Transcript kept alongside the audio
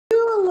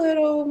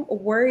you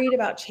worried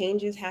about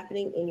changes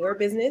happening in your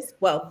business?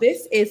 Well,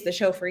 this is the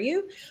show for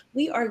you.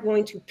 We are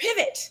going to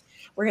pivot.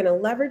 We're going to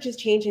leverage this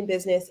change in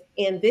business.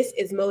 And this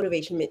is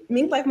Motivation,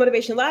 MinkLife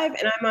Motivation Live.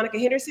 And I'm Monica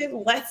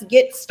Henderson. Let's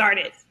get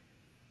started.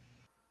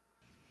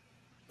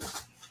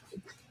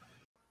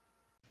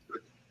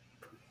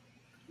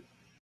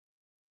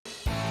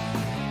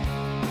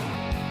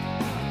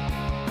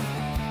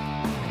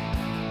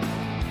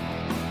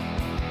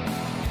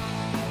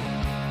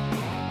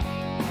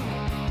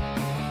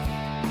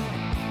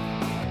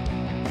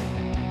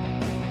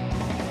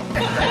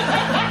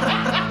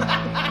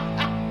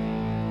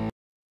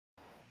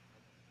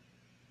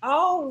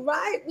 All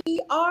right,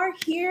 we are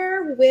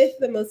here with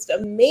the most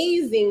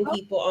amazing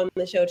people on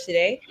the show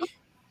today.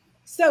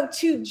 So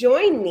to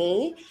join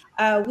me,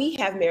 we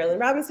have Marilyn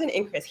Robinson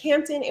and Chris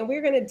Hampton, and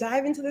we're going to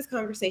dive into this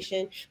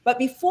conversation. But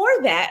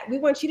before that, we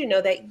want you to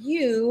know that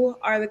you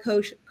are the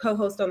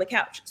co-host on the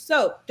couch.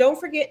 So don't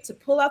forget to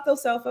pull out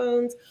those cell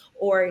phones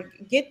or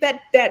get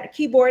that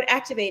keyboard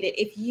activated.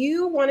 If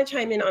you want to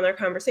chime in on our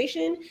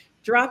conversation,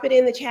 drop it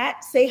in the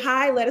chat, say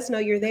hi, let us know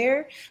you're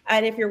there.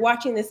 And if you're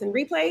watching this in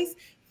replays,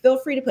 feel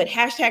free to put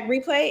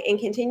 #replay and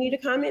continue to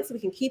comment so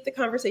we can keep the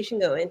conversation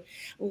going.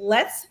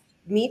 Let's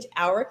meet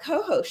our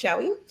co-host, shall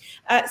we?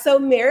 So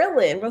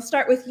Marilyn, we'll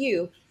start with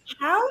you.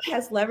 How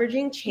has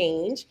leveraging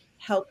change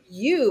helped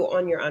you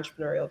on your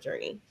entrepreneurial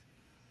journey?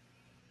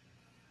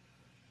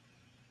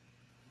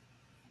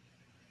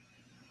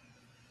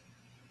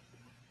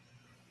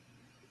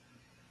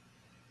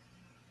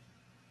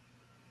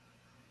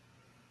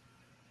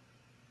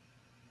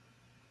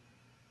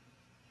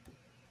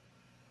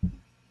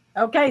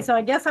 Okay, so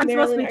I guess I'm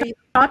Marilyn, supposed to be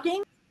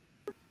talking.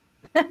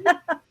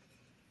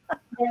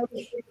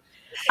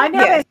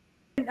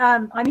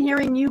 I'm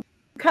hearing you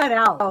cut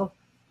out. Oh.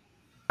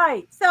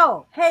 Right.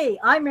 So, hey,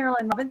 I'm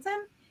Marilyn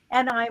Robinson,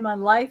 and I'm a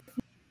life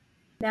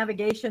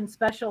navigation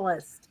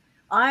specialist.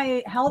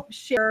 I help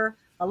share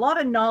a lot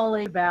of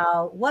knowledge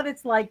about what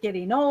it's like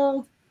getting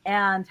old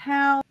and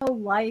how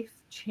life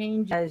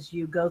changes as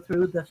you go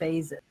through the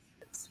phases.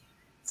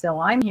 So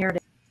I'm here to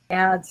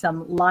add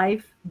some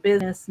life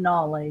business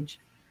knowledge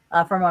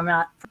from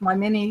my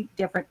many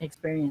different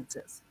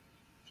experiences.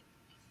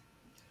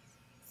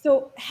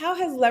 So how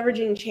has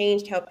leveraging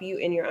change helped you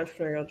in your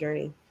entrepreneurial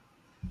journey?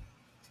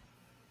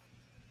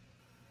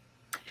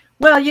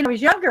 Well, when I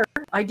was younger,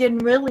 I didn't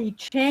really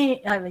change,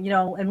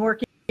 and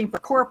working for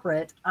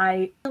corporate,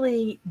 I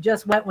really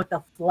just went with the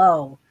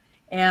flow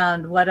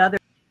and what other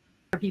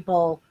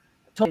people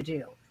told me to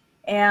do.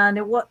 And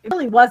it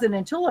really wasn't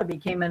until I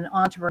became an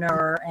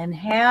entrepreneur and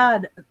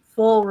had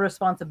full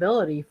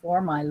responsibility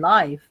for my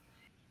life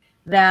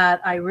that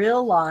I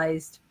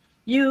realized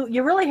you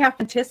really have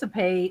to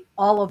anticipate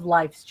all of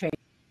life's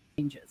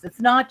changes. It's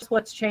not just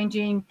what's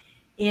changing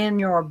in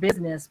your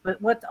business, but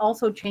what's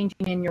also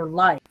changing in your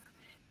life.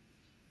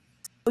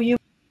 So you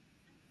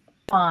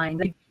find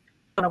that you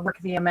want to work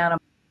the amount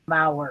of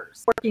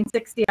hours. Working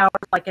 60 hours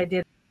like I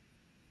did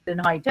in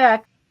high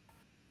tech,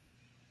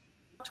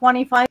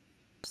 25,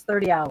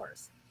 30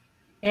 hours.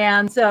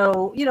 And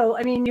so,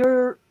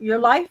 your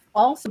life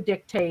also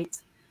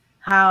dictates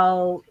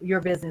how your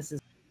business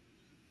is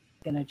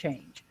going to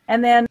change.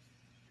 And then,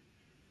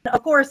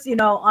 of course,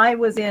 I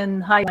was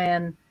in high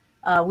when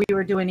we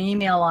were doing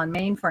email on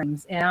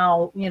mainframes, and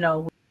now, we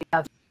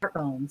have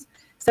smartphones.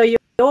 So you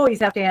always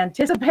have to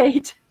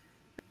anticipate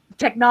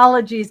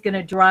technology is going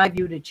to drive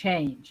you to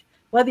change,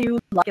 whether you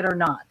like it or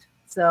not.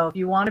 So if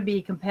you want to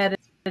be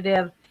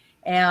competitive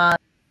and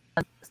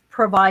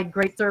provide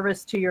great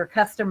service to your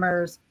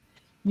customers,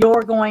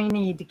 you're going to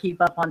need to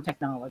keep up on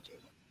technology.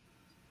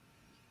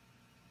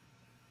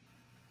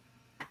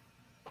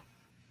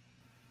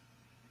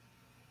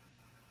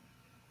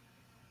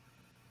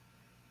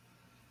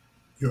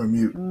 You're on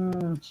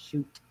mute.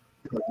 Shoot.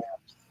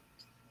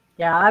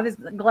 Yeah, I was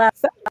glad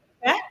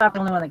I'm the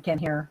only one that can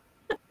hear.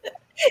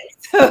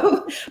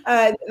 So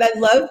I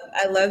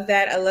love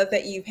that. I love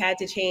that you've had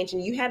to change,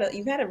 and you've had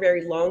a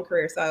very long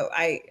career. So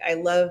I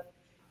love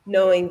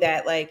knowing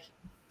that, like,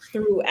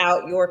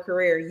 throughout your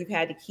career, you've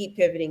had to keep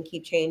pivoting,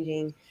 keep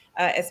changing,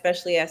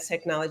 especially as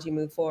technology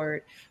moved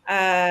forward.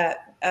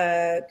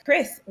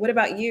 Chris, what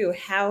about you?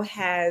 How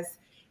has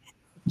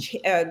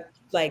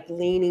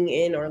leaning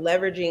in or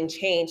leveraging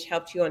change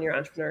helped you on your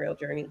entrepreneurial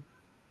journey?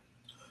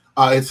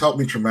 It's helped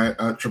me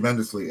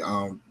tremendously.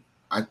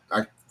 I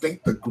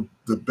think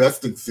the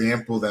best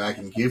example that I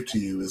can give to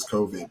you is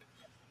COVID.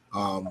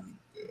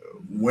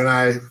 When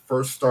I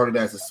first started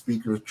as a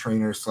speaker,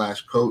 trainer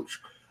 / coach,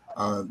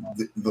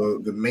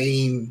 the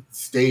main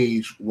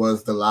stage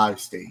was the live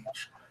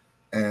stage.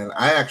 And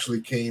I actually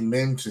came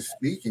into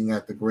speaking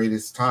at the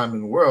greatest time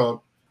in the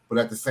world, but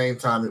at the same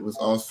time, it was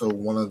also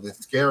one of the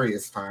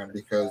scariest times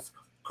because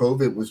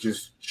COVID was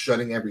just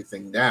shutting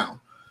everything down.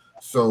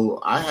 So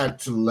I had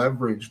to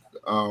leverage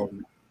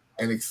and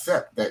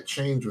accept that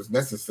change was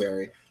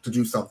necessary to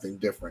do something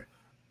different.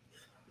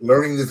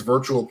 Learning this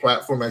virtual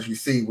platform, as you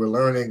see, we're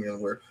learning and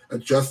we're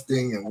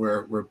adjusting and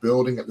we're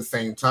building at the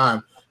same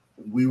time.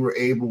 We were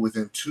able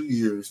within 2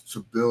 years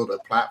to build a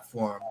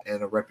platform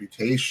and a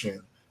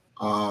reputation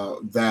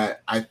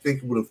that I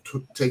think would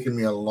have taken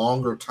me a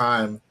longer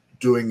time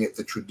doing it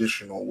the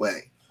traditional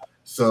way.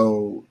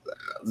 So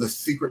the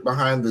secret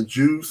behind the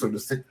juice, or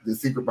the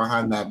secret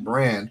behind that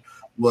brand,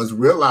 was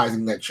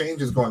realizing that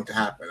change is going to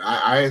happen.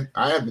 I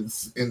have been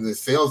in the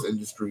sales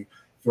industry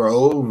for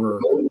over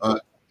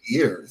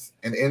years,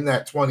 and in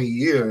that 20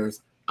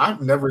 years,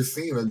 I've never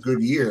seen a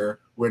good year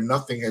where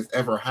nothing has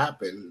ever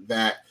happened.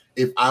 That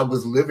if I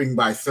was living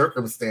by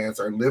circumstance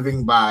or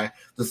living by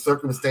the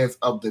circumstance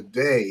of the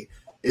day,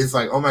 it's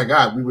like, oh my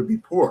God, we would be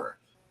poor.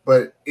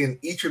 But in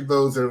each of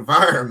those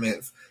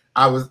environments,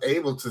 I was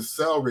able to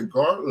sell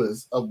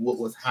regardless of what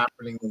was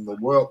happening in the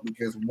world,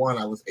 because one,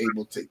 I was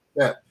able to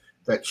accept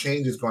that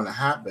change is going to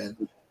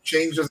happen.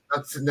 Change does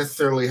not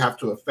necessarily have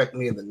to affect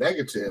me in the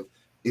negative.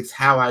 It's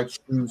how I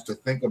choose to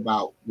think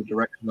about the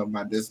direction of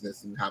my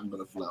business and how I'm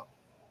going to flow.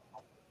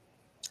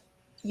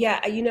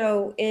 Yeah, you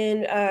know,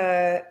 in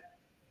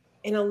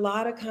a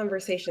lot of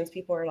conversations,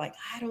 people are like,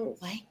 I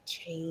don't like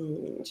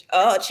change.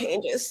 Oh,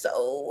 change is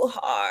so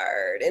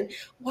hard. And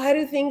why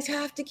do things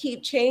have to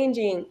keep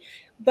changing?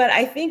 But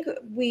I think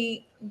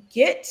we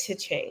get to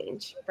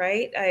change,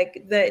 right?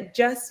 Like that,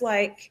 just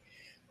like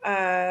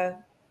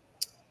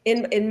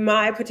in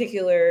my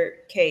particular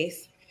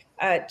case,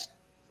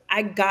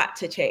 I got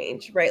to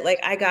change, right? Like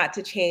I got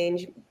to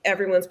change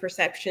everyone's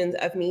perceptions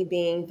of me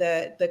being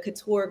the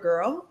couture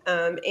girl,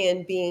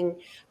 and being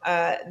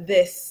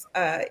this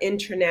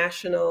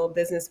international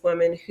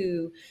businesswoman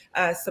who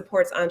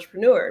supports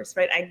entrepreneurs,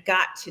 right? I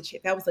got to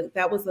change.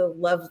 That was a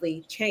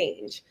lovely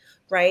change,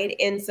 right?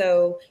 And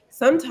so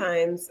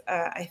sometimes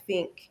I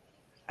think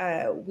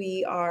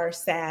we are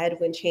sad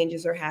when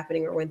changes are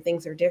happening or when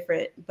things are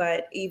different.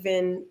 But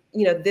even,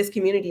 you know, this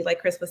community,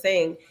 like Chris was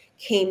saying,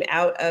 came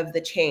out of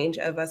the change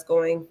of us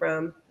going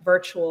from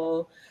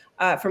virtual,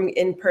 from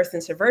in person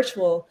to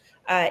virtual.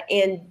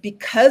 And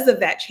because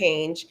of that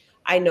change,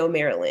 I know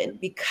Marilyn.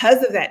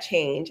 Because of that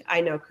change,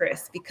 I know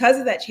Chris. Because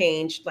of that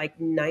change, like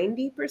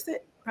 90%,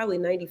 probably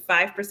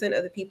 95%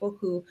 of the people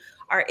who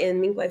are in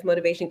MinkLife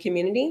Motivation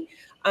community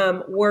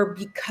were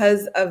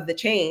because of the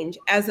change,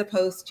 as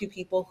opposed to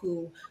people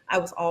who I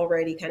was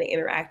already kind of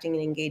interacting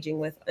and engaging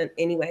with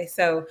anyway.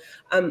 So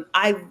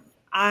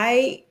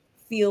I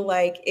feel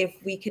like if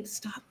we could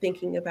stop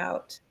thinking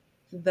about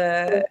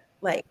the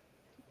like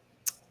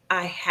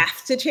I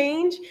have to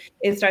change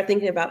and start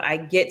thinking about I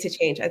get to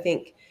change, I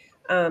think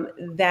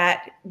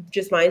that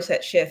just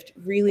mindset shift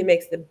really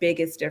makes the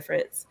biggest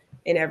difference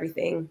in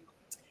everything.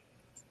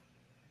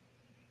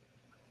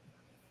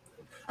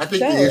 I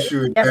think the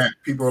issue is that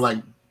people are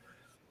like,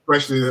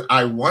 especially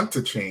I want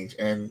to change,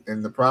 and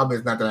the problem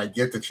is not that I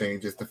get to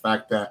change, it's the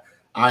fact that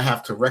I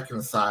have to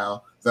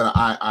reconcile that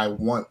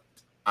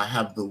I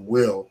have the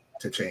will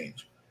to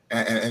change.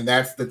 And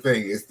that's the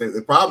thing. Is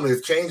the problem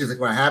is change isn't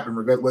going to happen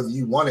regardless whether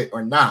you want it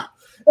or not.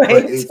 Right.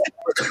 But it's,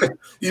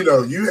 you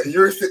know,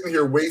 you're sitting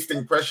here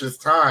wasting precious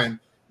time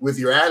with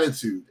your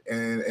attitude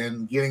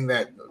and getting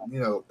that, you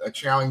know,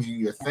 challenging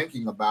your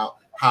thinking about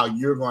how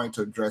you're going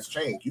to address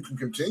change. You can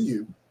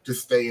continue to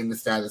stay in the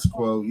status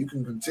quo. You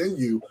can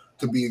continue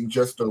to being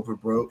just over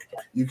broke.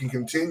 You can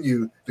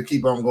continue to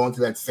keep on going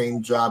to that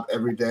same job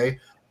every day,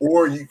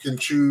 or you can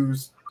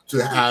choose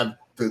to have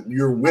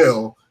your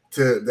will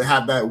to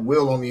have that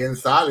will on the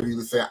inside of you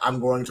to say, I'm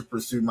going to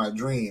pursue my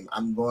dream.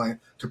 I'm going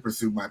to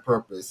pursue my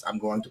purpose. I'm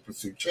going to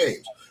pursue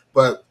change.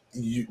 But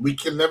we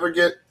can never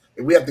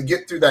we have to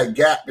get through that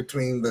gap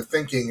between the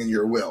thinking and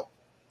your will.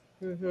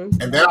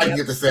 Mm-hmm. And then I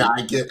get to say,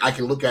 I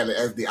can look at it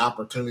as the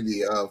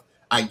opportunity of,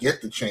 I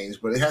get to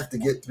change, but it has to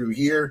get through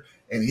here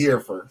and here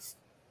first.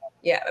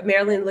 Yeah,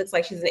 Marilyn looks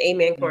like she's an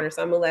amen corner,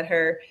 so I'm gonna let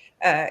her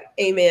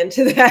amen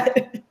to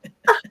that.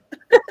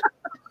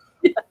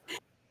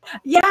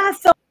 Yeah,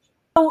 so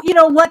you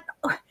know what?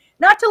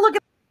 Not to look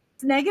at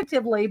this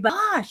negatively, but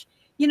gosh,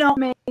 you know,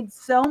 I made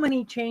so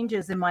many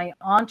changes in my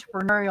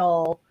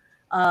entrepreneurial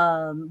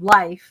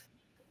life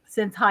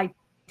since high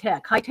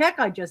tech. High tech,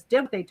 I just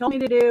did what they told me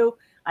to do.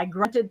 I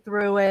grunted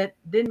through it,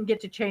 didn't get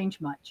to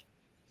change much.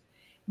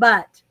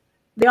 But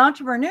the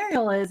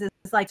entrepreneurial is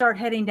like start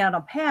heading down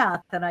a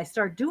path and I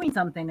start doing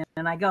something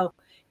and I go,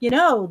 you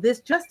know,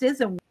 this just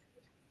isn't,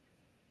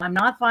 I'm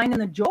not finding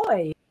the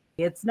joy.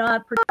 It's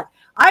not,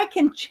 I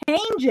can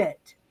change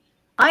it.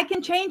 I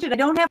can change it. I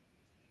don't have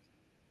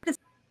to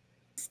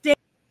stay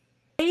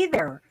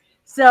there.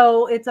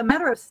 So it's a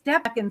matter of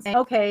step back and saying,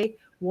 okay,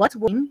 what's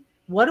working?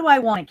 What do I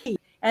want to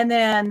keep? And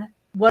then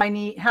what I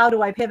need, how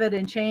do I pivot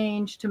and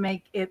change to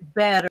make it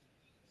better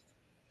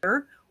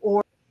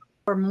or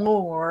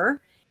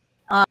more?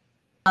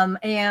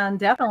 And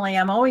definitely,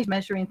 I'm always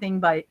measuring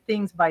things by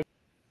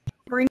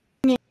bringing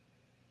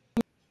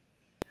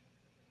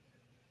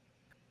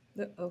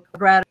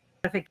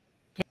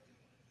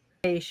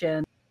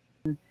gratification.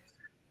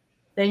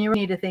 Then you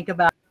need to think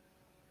about.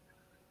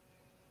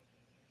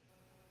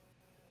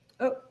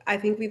 Oh, I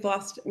think we've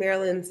lost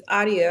Marilyn's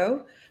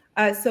audio.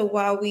 So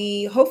while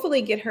we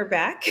hopefully get her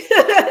back,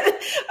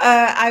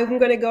 I'm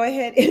going to go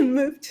ahead and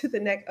move to the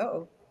next.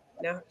 Oh,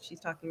 now she's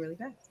talking really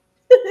fast.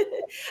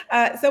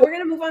 So we're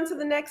going to move on to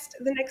the next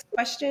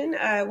question,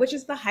 which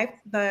is the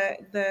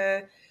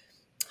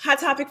hot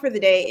topic for the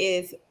day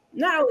is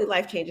not only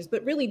life changes,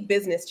 but really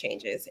business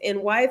changes and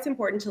why it's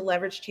important to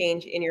leverage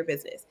change in your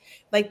business.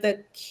 Like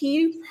the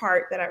key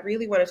part that I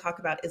really want to talk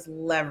about is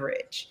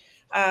leverage.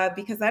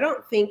 Because I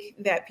don't think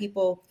that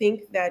people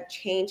think that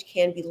change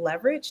can be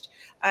leveraged.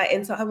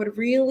 And so I would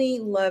really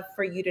love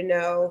for you to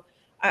know,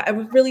 I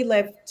would really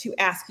love to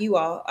ask you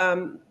all,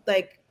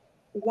 like,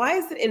 why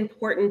is it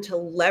important to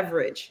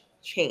leverage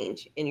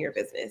change in your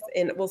business?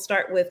 And we'll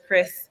start with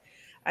Chris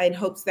in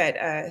hopes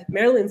that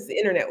Marilyn's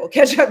internet will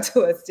catch up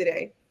to us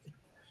today.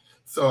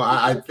 So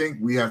I think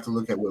we have to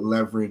look at what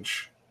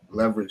leverage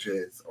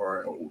is,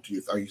 or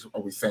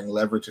are we saying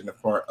leverage in the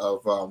part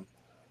of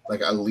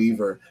like a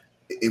lever?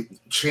 If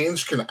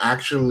change can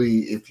actually,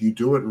 if you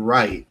do it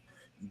right,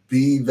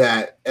 be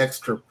that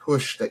extra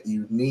push that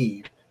you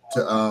need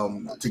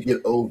to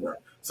get over.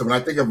 So when I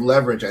think of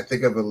leverage, I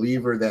think of a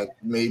lever that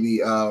maybe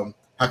how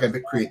can I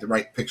create the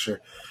right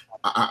picture?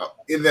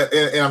 And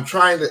I'm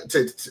trying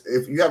to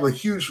if you have a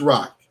huge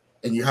rock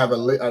and you have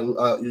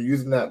you're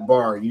using that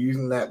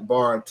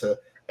bar to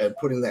and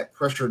putting that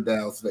pressure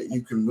down so that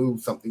you can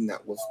move something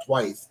that was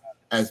twice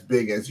as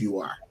big as you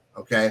are.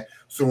 Okay,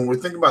 so when we're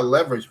thinking about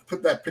leverage,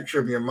 put that picture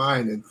of your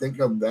mind and think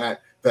of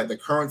that the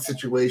current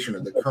situation or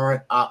the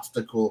current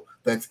obstacle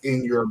that's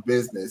in your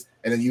business,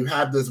 and then you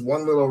have this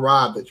one little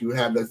rod that you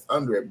have that's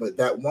under it, but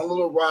that one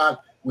little rod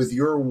with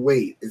your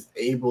weight is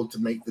able to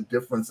make the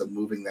difference of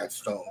moving that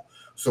stone.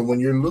 So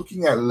when you're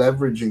looking at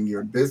leveraging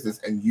your business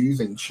and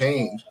using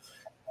change,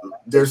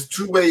 there's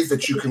two ways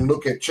that you can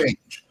look at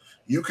change.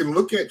 You can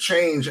look at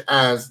change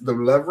as the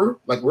lever,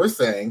 like we're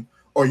saying,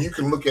 or you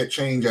can look at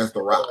change as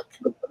the rock.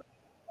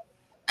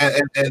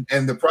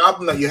 And the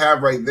problem that you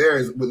have right there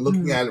is with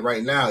looking at it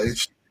right now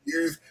is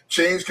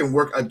change can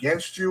work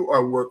against you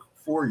or work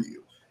for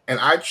you. And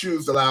I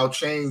choose to allow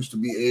change to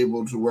be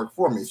able to work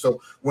for me.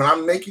 So when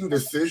I'm making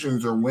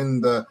decisions, or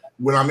when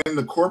I'm in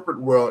the corporate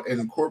world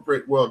and the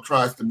corporate world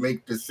tries to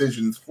make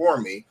decisions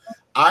for me,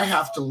 I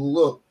have to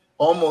look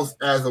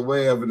almost as a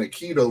way of an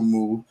Aikido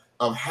move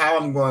of how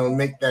I'm going to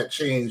make that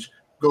change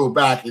go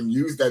back and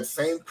use that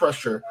same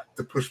pressure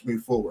to push me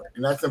forward.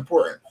 And that's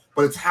important.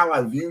 But it's how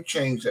I view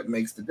change that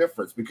makes the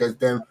difference, because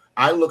then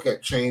I look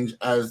at change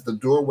as the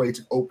doorway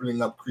to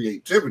opening up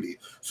creativity.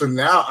 So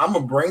now I'm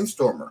a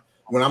brainstormer.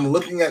 When I'm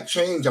looking at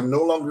change, I'm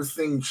no longer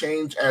seeing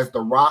change as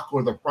the rock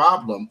or the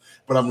problem,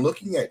 but I'm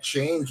looking at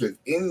change as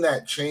in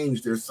that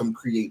change, there's some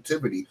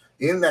creativity.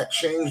 In that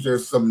change,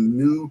 there's some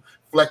new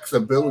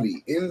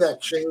flexibility. In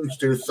that change,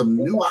 there's some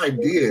new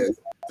ideas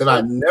that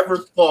I never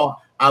thought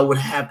I would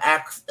have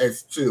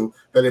access to,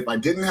 that if I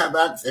didn't have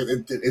access,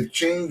 if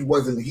change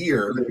wasn't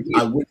here,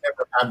 I would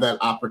never have that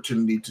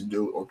opportunity to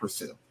do or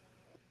pursue.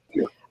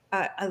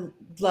 I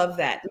love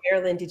that.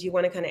 Marilyn, did you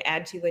want to kind of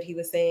add to what he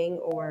was saying,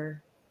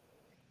 or?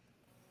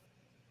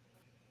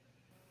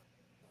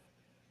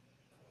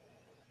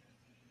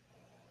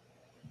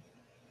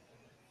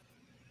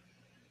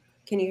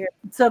 Can you hear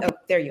me? So,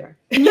 there you are.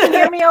 Can you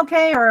hear me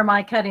okay, or am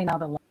I cutting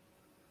out a lot?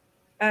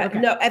 Okay.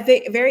 No, at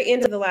the very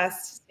end of the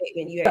last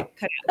statement, you had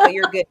cut out, but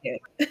you're good now.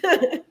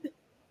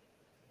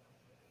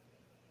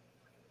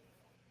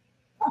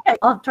 Okay,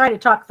 I'll try to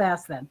talk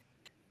fast then.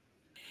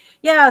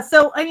 Yeah,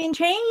 so I mean,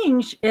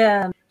 change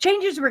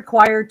is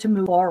required to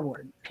move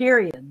forward.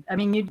 Period. I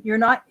mean, you're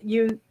not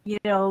going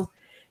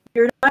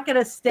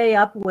to stay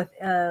up with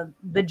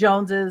the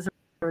Joneses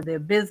or the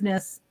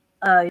business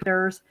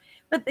leaders,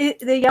 but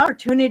the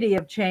opportunity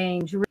of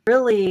change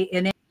really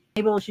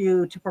enables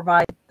you to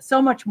provide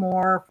so much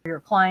more for your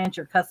clients,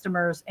 your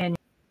customers, and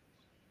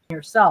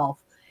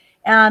yourself.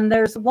 And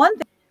there's one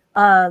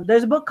thing.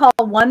 There's a book called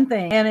One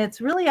Thing, and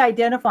it's really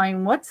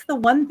identifying what's the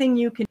one thing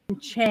you can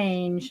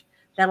change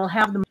that'll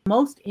have the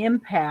most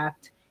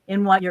impact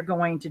in what you're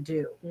going to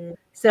do.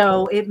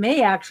 So it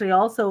may actually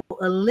also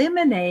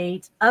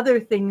eliminate other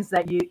things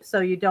so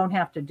you don't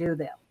have to do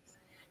them.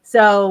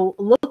 So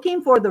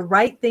looking for the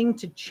right thing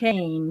to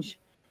change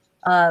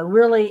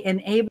really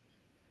enables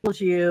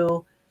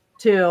you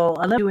to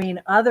eliminate doing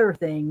other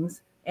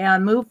things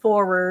and move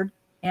forward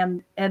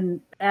and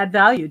add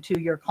value to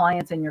your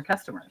clients and your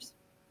customers.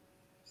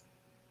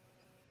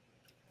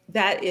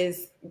 That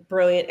is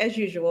brilliant, as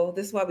usual.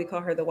 This is why we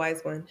call her the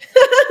wise one.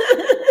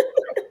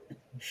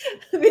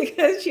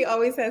 Because she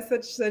always has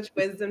such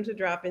wisdom to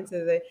drop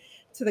into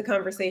the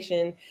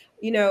conversation.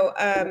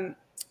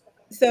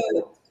 So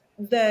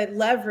the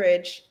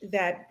leverage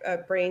that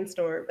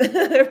brainstormer,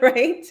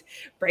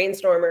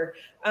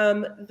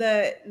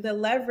 the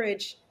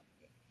leverage,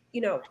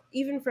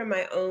 even from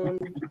my own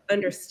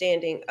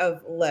understanding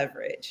of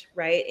leverage,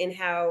 right? And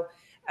how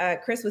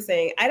Chris was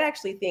saying, I'd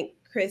actually think,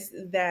 Chris,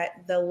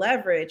 that the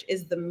leverage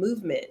is the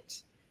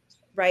movement,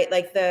 right?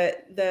 Like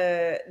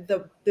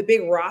the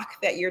big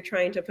rock that you're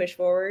trying to push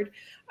forward.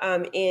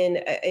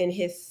 In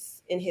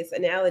his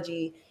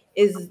analogy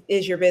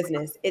is your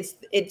business.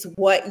 It's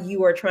what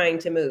you are trying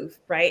to move,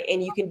 right?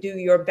 And you can do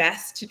your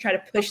best to try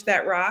to push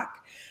that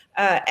rock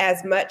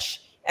as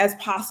much as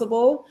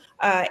possible.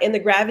 And the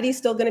gravity is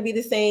still going to be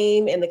the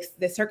same, and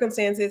the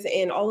circumstances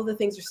and all of the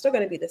things are still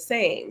going to be the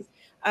same.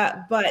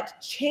 But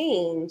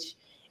change,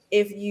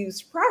 if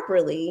used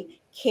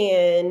properly,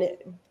 can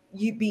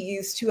be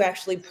used to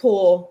actually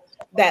pull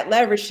that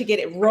leverage to get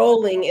it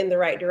rolling in the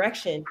right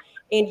direction.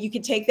 And you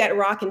can take that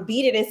rock and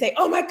beat it and say,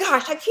 oh my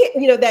gosh, I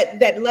can't,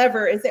 that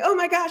lever, and say, oh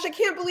my gosh, I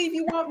can't believe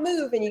you won't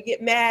move. And you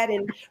get mad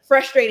and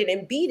frustrated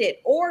and beat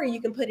it. Or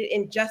you can put it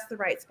in just the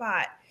right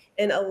spot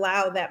and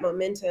allow that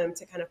momentum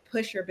to kind of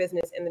push your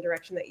business in the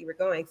direction that you were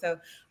going. So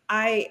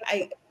I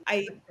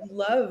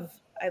love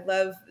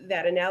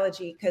that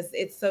analogy, because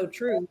it's so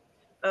true.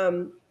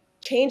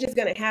 Change is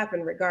going to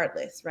happen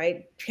regardless,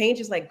 right? Change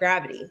is like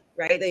gravity,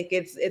 right? Like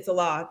it's a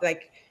law.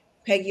 Like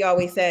Peggy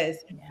always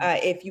says,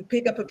 if you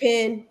pick up a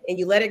pin and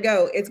you let it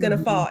go, it's going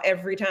to fall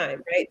every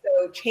time, right?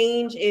 So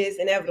change is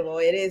inevitable.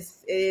 It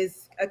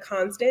is a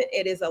constant.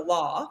 It is a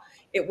law.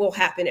 It will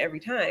happen every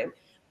time.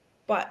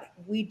 But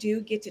we do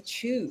get to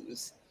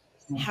choose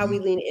how we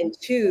lean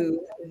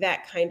into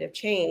that kind of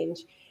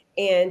change.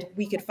 And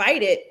we could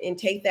fight it and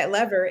take that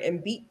lever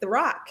and beat the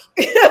rock.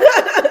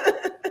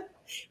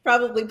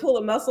 Probably pull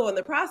a muscle in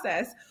the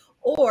process,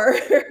 or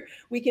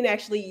we can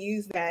actually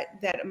use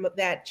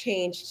that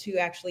change to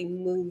actually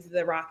move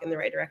the rock in the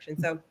right direction.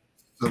 So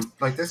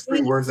like there's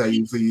three words I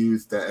usually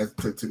use that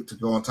to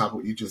go on top of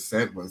what you just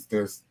said was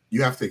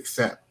you have to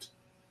accept.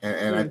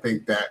 And I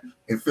think that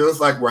it feels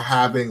like we're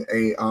having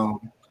a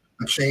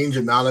change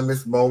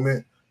anonymous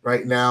moment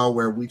right now,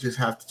 where we just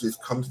have to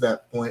just come to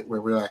that point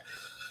where we're like,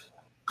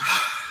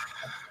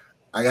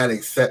 I got to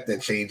accept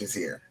that change is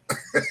here.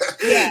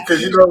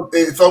 Because,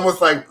 it's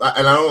almost like,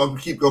 and I don't want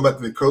to keep going back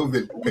to the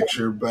COVID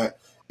picture, but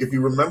if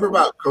you remember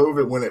about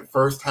COVID, when it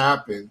first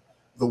happened,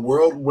 the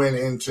world went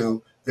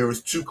into, there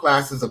was two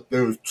groups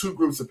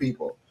of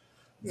people.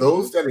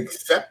 Those that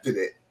accepted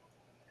it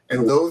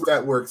and those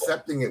that were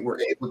accepting it were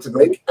able to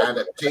make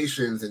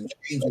adaptations and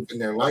changes in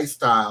their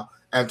lifestyle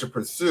and to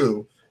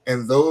pursue.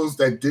 And those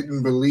that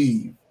didn't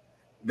believe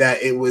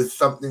that it was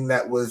something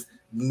that was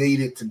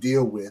needed to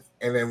deal with.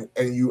 And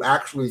you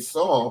actually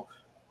saw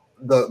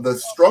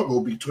the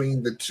struggle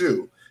between the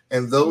two.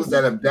 And those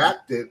that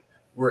adapted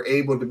were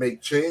able to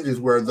make changes,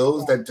 where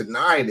those that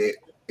denied it,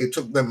 it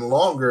took them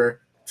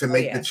longer to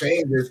make the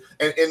changes.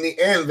 And in the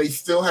end, they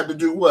still had to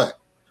do what?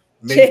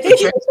 Make the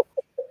change.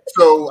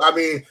 So, I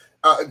mean,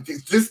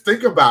 just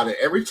think about it.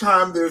 Every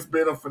time there's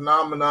been a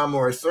phenomenon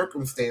or a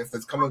circumstance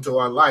that's come into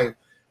our life,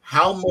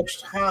 how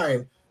much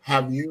time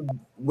have you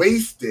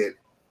wasted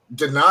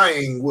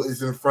denying what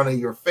is in front of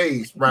your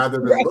face, rather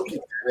than looking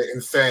at it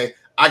and saying,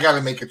 I got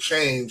to make a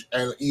change,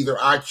 and either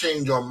I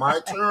change on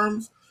my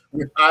terms,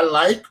 which I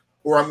like,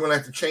 or I'm going to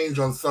have to change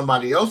on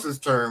somebody else's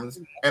terms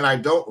and I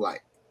don't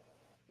like.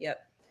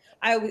 Yep.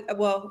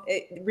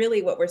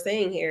 Really what we're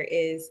saying here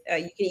is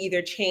you can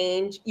either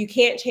change, you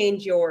can't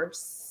change your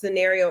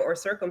scenario or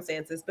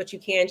circumstances, but you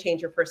can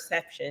change your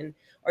perception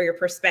or your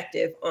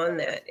perspective on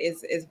that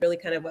is really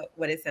kind of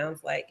what it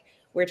sounds like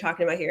we're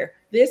talking about here.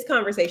 This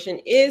conversation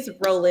is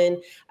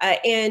rolling,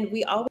 and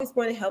we always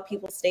want to help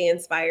people stay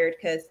inspired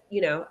because,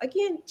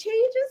 again,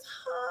 change is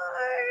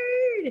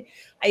hard.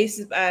 I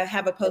used to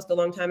have a post a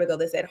long time ago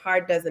that said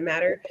hard doesn't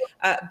matter,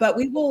 but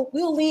we'll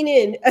lean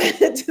in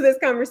to this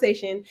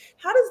conversation.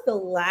 How does the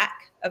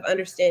lack of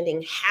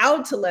understanding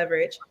how to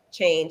leverage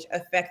change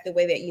affect the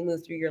way that you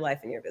move through your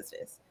life and your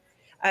business?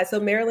 So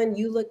Marilyn,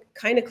 you look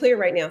kind of clear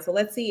right now. So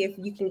let's see if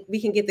we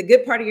can get the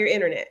good part of your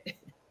internet.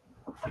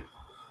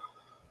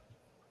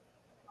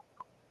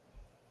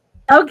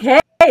 Okay,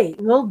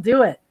 we'll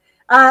do it.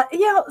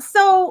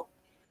 So,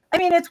 I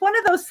mean, it's one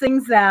of those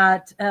things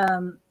that,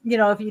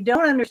 if you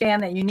don't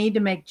understand that you need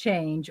to make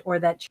change, or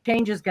that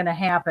change is going to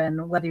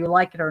happen, whether you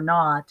like it or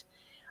not,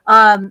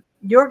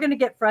 you're going to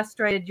get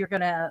frustrated. You're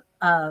going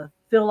to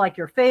feel like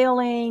you're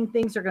failing.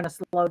 Things are going to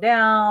slow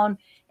down.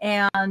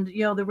 And,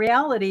 the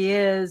reality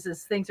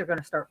is things are going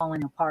to start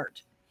falling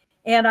apart.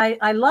 And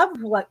I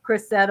love what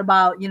Chris said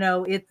about,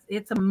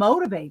 it's a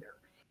motivator.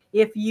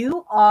 If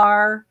you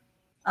are,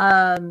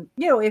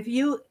 if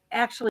you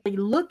actually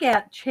look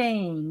at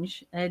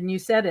change, and you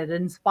said it,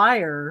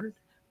 inspired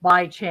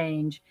by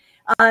change,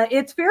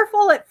 it's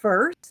fearful at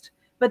first,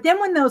 but then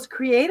when those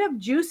creative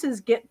juices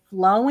get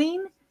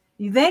flowing,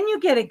 then you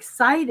get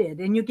excited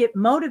and you get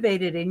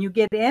motivated and you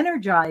get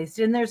energized,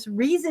 and there's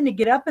reason to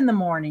get up in the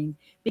morning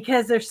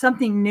because there's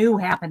something new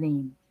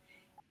happening.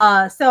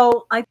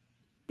 So I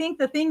think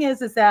the thing is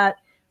that,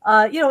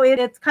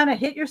 it's kind of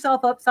hit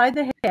yourself upside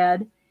the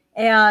head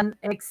and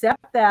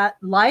accept that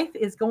life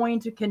is going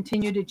to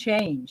continue to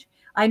change.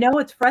 I know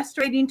it's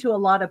frustrating to a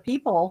lot of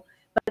people,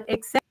 but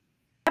accept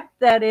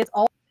that it's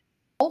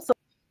also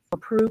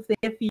proof that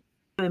if you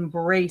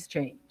embrace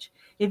change.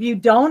 If you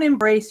don't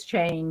embrace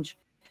change,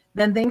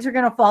 then things are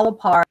going to fall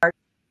apart,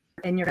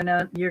 and you're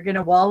going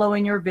to wallow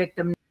in your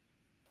victim,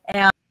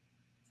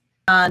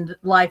 and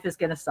life is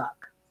going to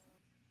suck.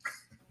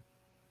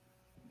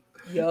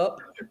 Yup.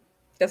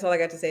 That's all I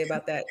got to say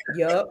about that.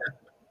 Yup.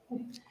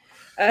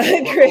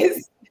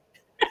 Chris.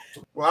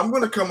 Well, I'm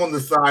going to come on the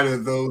side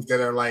of those that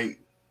are like,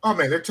 oh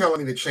man, they're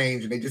telling me to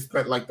change, and they just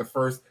spent like the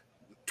first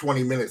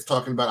 20 minutes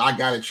talking about I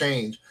gotta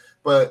change.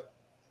 But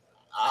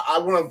I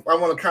want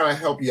to kind of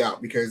help you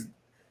out, because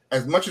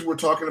as much as we're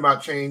talking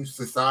about change,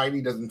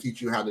 society doesn't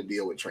teach you how to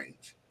deal with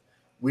change.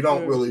 We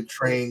don't really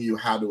train you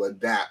how to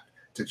adapt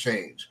to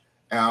change.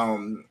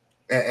 And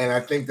I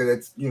think that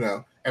it's,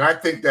 and I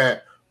think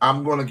that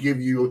I'm going to give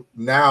you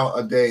now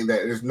a day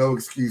that there's no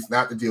excuse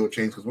not to deal with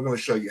change, because we're going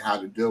to show you how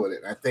to deal with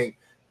it. And I think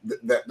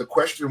that the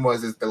question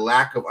is the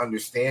lack of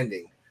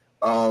understanding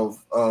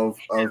of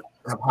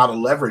how to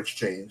leverage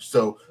change.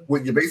 So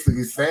what you're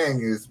basically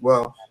saying is,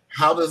 well,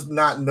 how does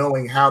not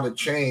knowing how to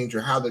change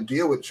or how to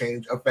deal with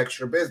change affects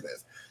your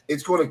business?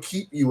 It's going to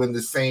keep you in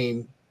the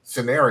same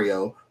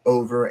scenario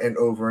over and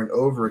over and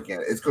over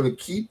again. It's going to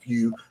keep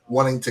you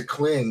wanting to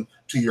cling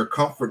to your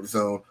comfort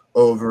zone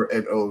over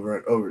and over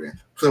and over again.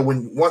 So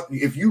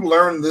if you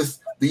learn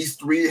these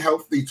 3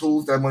 healthy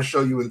tools that I'm going to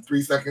show you in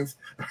 3 seconds,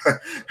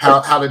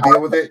 how to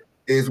deal with it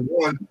is,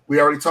 one, we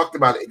already talked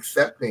about it,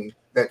 accepting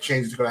that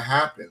change is going to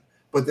happen.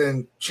 But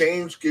then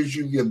change gives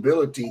you the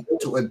ability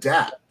to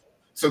adapt.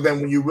 So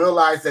then when you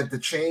realize that the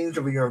change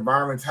of your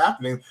environment's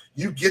happening,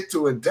 you get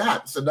to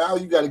adapt. So now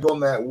you got to go in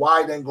that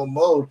wide angle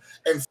mode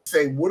and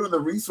say, what are the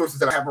resources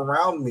that I have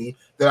around me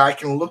that I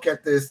can look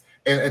at this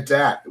and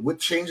adapt? What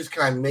changes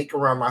can I make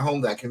around my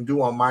home that I can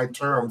do on my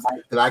terms,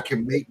 that I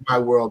can make my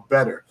world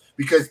better?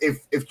 Because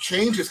if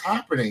change is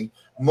happening,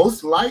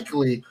 most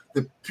likely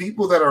the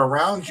people that are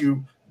around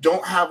you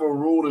don't have a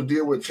rule to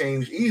deal with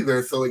change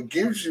either. So it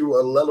gives you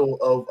a level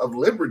of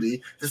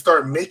liberty to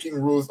start making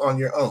rules on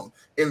your own.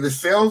 In the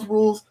sales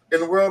rules in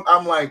the world,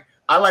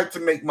 I like to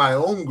make my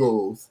own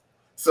goals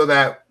so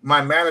that my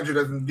manager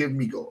doesn't give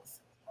me goals.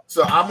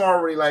 So I'm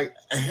already like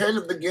ahead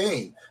of the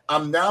game.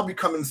 I'm now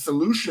becoming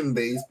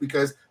solution-based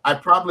because I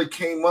probably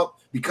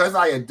because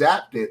I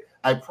adapted,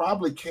 I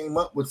probably came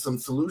up with some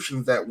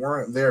solutions that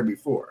weren't there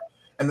before.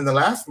 And then the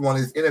last one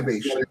is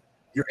innovation.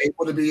 You're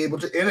able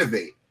to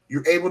innovate.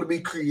 You're able to be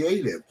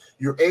creative.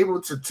 You're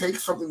able to take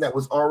something that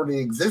was already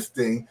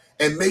existing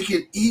and make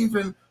it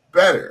even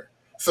better.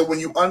 So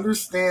when you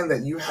understand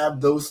that you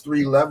have those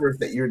 3 levers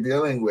that you're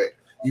dealing with,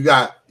 you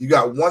got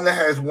one that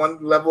has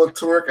one level of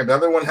torque,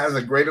 another one has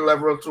a greater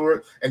level of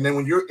torque, and then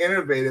when you're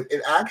innovative,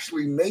 it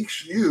actually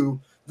makes you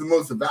the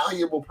most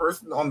valuable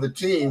person on the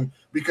team,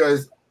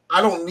 because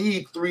I don't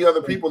need 3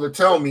 other people to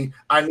tell me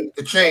I need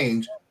to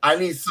change. I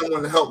need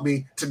someone to help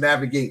me to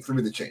navigate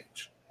through the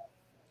change.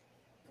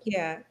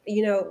 Yeah,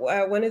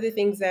 one of the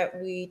things that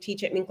we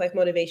teach at MinkLife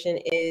Motivation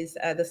is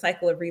the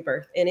cycle of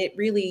rebirth, and it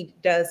really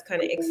does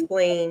kind of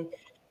explain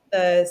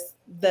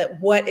the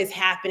what is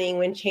happening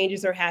when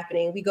changes are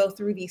happening. We go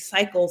through these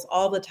cycles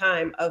all the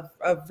time of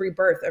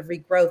rebirth, of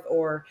regrowth,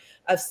 or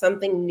of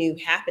something new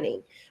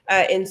happening.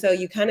 And so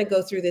you kind of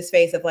go through this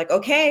phase of like,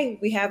 okay,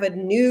 we have a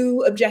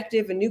new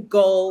objective, a new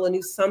goal, a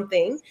new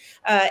something,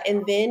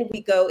 and then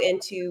we go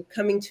into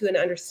coming to an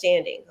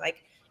understanding,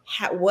 like,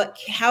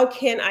 how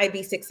can I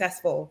be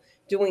successful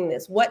doing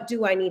this? What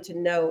do I need to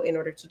know in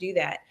order to do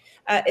that?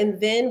 And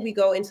then we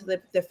go into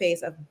the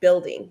phase of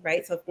building,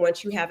 right? So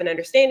once you have an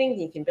understanding,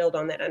 you can build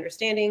on that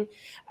understanding.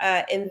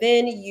 And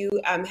then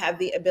you have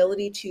the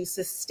ability to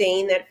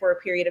sustain that for a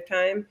period of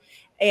time.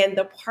 And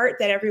the part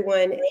that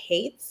everyone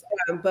hates,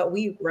 but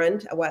we run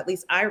to, well, at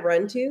least I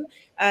run to,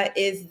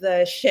 is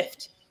the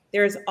shift.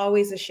 There's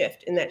always a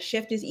shift, and that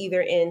shift is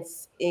either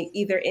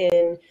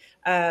in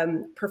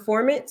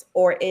performance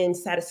or in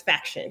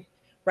satisfaction,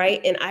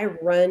 right? And I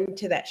run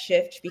to that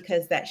shift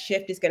because that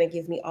shift is going to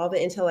give me all the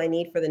intel I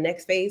need for the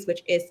next phase,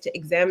 which is to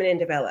examine and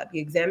develop.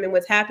 You examine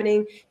what's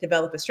happening,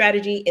 develop a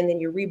strategy, and then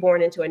you're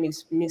reborn into a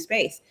new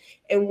space.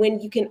 And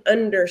when you can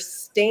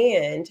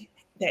understand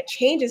that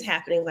change is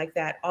happening like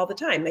that all the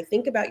time, like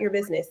think about your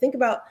business, think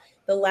about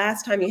the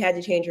last time you had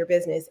to change your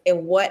business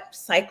and what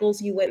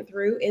cycles you went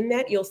through in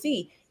that. You'll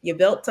see you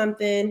built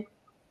something,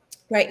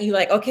 right? You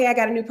like, okay, I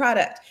got a new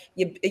product.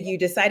 You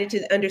decided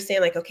to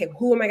understand, like, okay,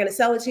 who am I going to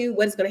sell it to?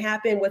 What is going to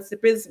happen? What's the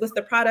business? What's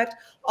the product?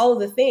 All of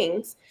the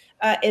things.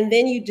 And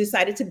then you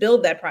decided to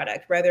build that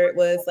product, whether it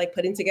was like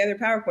putting together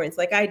PowerPoints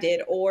like I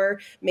did, or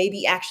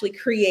maybe actually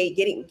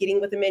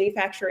getting with the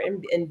manufacturer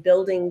and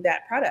building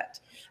that product.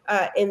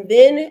 And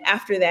then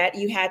after that,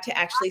 you had to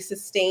actually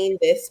sustain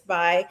this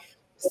by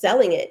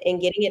selling it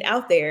and getting it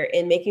out there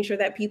and making sure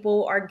that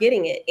people are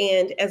getting it.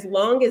 And as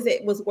long as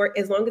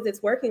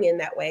it's working in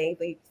that way,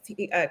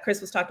 like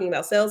Chris was talking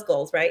about sales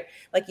goals, right?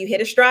 Like you hit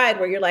a stride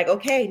where you're like,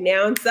 okay,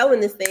 now I'm selling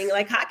this thing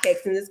like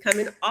hotcakes and it's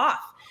coming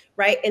off,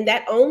 right? And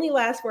that only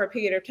lasts for a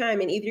period of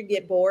time, and either you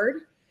get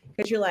bored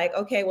because you're like,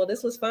 okay, well,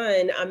 this was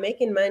fun. I'm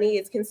making money.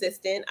 It's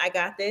consistent. I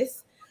got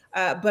this,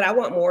 but I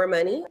want more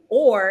money,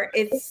 or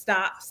it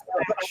stops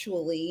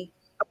actually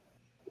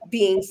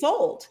being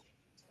sold.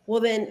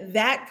 Well, then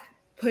that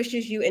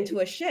pushes you into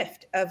a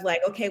shift of like,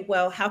 okay,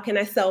 well, how can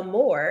I sell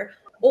more?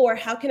 Or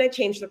how can I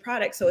change the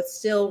product so it's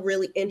still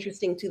really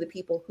interesting to the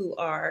people who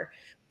are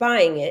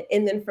buying it?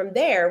 And then from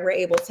there, we're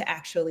able to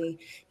actually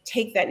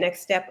take that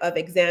next step of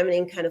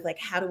examining kind of like,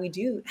 how do we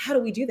do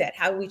that?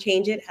 How do we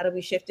change it? How do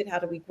we shift it? How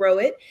do we grow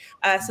it?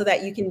 So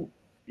that you can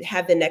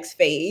have the next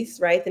phase,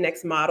 right? The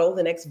next model,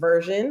 the next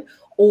version,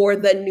 or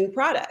the new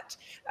product.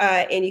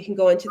 And you can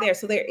go into there.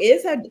 So there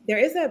is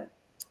a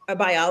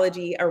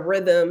biology, a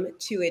rhythm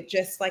to it,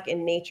 just like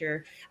in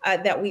nature,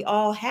 that we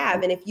all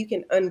have. And if you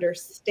can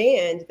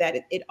understand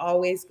that it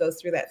always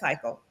goes through that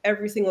cycle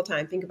every single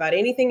time, think about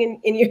anything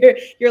in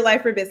your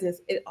life or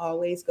business, it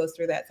always goes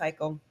through that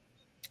cycle,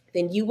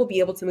 then you will be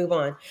able to move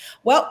on.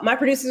 Well, my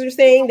producers are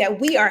saying that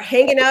we are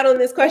hanging out on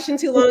this question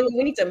too long.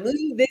 We need to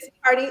move this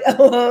party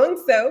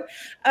along. So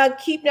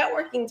keep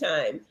networking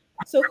time.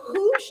 So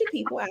who should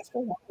people ask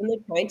for help when they're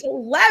trying to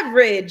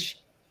leverage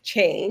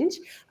change?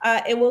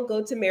 And we'll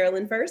go to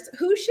Marilyn first.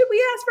 Who should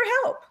we ask for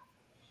help?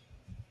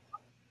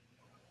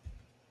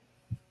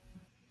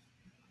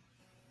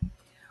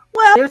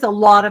 Well, there's a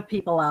lot of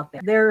people out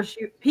there. There's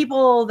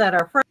people that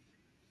are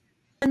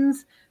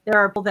friends. There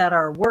are people that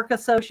are work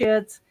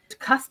associates,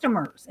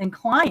 customers and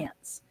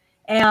clients.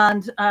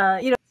 And,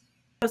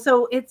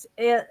 so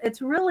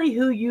it's really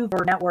who you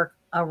network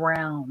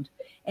around.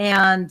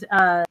 And,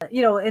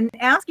 and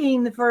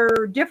asking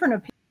for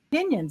different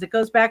opinions. It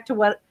goes back to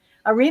what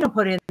Arena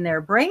put in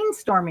there,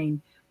 brainstorming.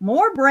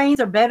 More brains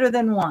are better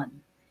than one.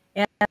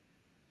 And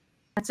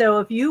so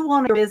if you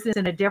want your business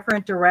in a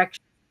different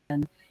direction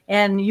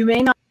and you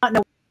may not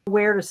know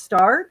where to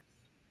start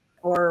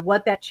or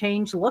what that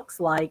change looks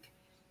like,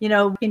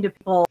 looking to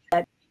people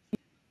that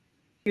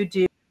you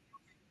do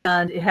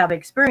and have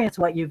experienced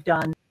what you've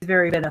done is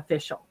very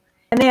beneficial.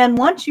 And then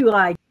once you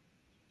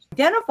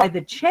identify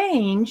the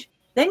change,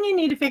 then you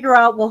need to figure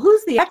out, well,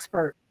 who's the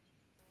expert?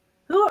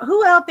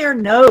 Who out there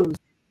knows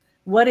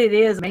what it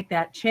is to make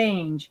that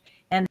change?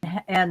 And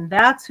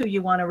that's who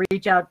you want to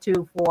reach out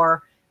to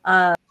for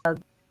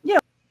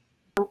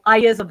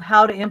ideas of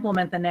how to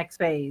implement the next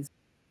phase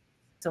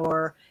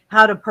or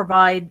how to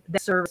provide the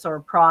service or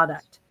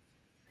product.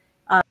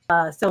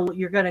 So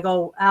you're going to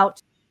go out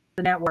to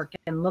the network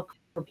and look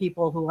for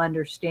people who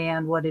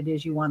understand what it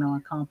is you want to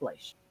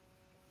accomplish.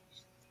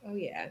 Oh,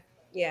 yeah.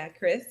 Yeah,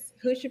 Chris,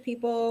 who should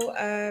people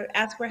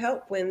ask for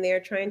help when they're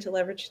trying to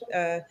leverage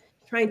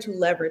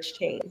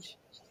change?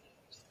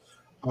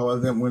 Oh,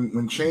 and then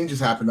when changes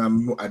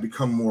happen, I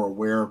become more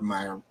aware of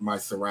my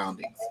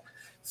surroundings.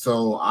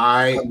 So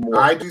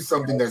I do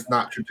something that's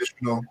not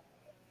traditional.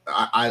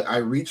 I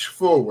reach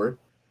forward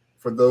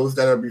for those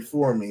that are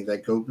before me,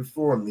 that go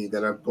before me,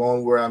 that are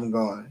going where I'm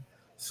going.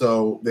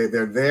 So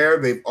they're there,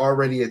 they've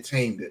already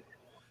attained it.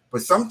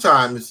 But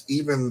sometimes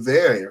even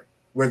there,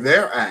 where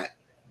they're at,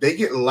 they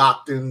get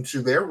locked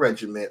into their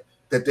regiment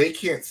that they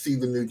can't see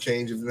the new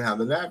changes and how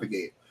to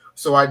navigate.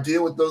 So I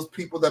deal with those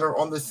people that are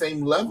on the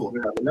same level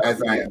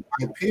as I am,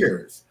 my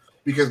peers,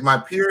 because my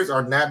peers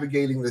are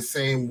navigating the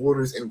same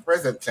waters in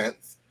present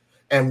tense,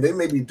 and they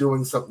may be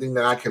doing something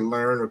that I can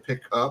learn or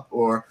pick up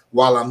or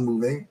while I'm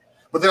moving.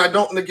 But then I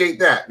don't negate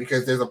that,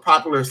 because there's a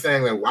popular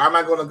saying that, why am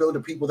I going to go to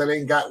people that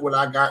ain't got what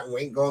I got and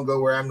ain't going to go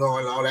where I'm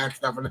going and all that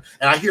stuff. And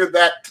I hear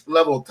that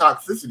level of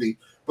toxicity,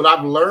 but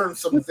I've learned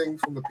some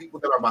things from the people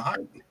that are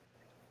behind me.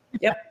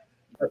 Yep.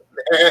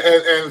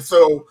 And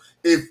so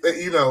if,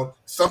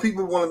 some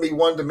people want to be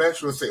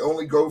one-dimensional and say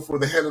only go for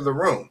the head of the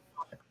room.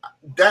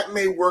 That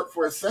may work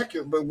for a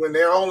second, but when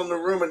they're all in the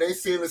room and they're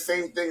seeing the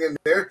same thing and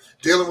they're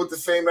dealing with the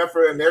same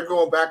effort and they're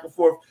going back and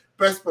forth,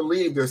 best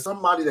believe there's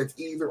somebody that's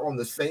either on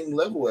the same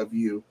level of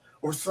you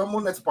or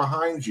someone that's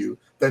behind you,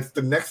 that's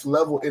the next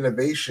level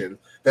innovation,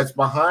 that's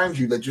behind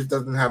you, that just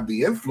doesn't have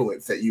the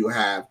influence that you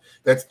have,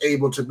 that's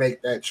able to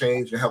make that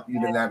change and help you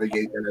to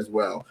navigate that as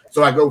well.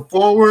 So I go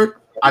forward,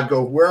 I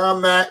go where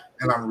I'm at,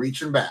 and I'm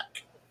reaching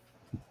back.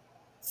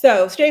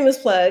 So, shameless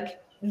plug.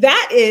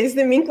 That is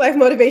the MinkLife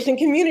Motivation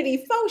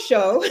Community Faux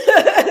Show.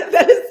 I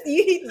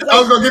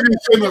was going to give you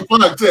a shameless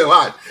plug too.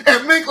 Right.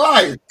 At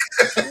MinkLife.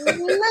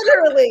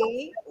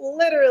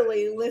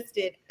 literally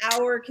listed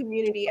our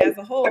community as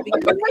a whole,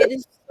 because it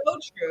is so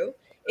true.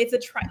 It's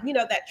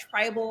that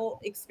tribal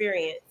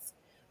experience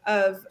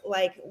of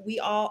like,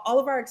 all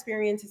of our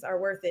experiences are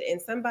worth it.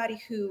 And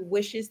somebody who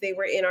wishes they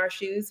were in our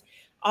shoes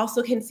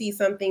also can see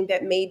something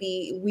that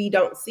maybe we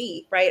don't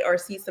see, right? Or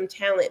see some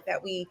talent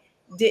that we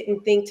didn't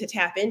think to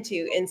tap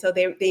into. And so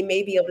they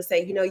may be able to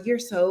say, you're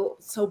so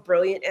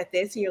brilliant at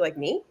this. And you're like,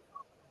 me?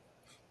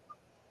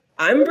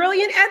 I'm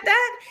brilliant at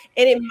that.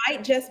 And it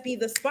might just be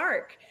the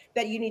spark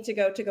that you need to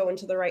go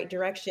into the right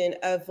direction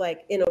of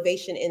like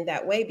innovation in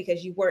that way,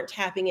 because you weren't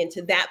tapping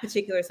into that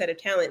particular set of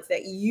talents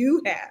that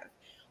you have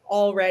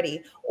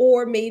already.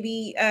 Or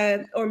maybe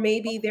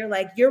they're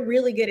like, you're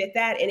really good at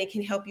that, and it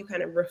can help you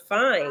kind of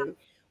refine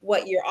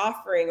what you're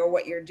offering or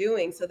what you're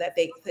doing, so that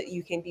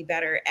you can be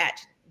better at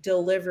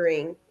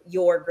delivering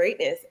your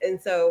greatness. And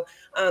so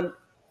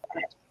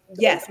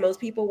yes, most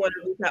people want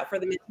to reach out for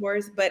the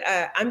mentors, but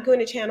I'm going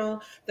to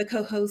channel the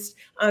co-host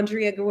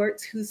Andrea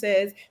Gewurz, who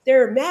says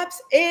there are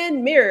maps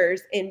and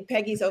mirrors, and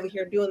Peggy's over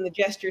here doing the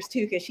gestures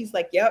too, because she's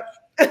like, yep.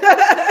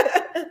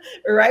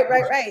 right.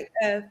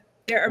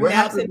 There are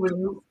maps and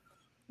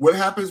what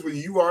happens when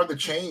you are the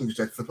change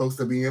that's supposed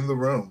to be in the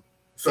room?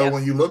 So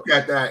when you look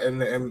at that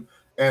and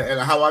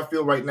how I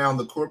feel right now in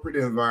the corporate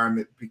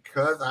environment,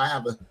 because I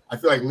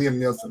feel like Liam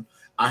Nielsen,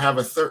 I have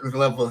a certain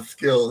level of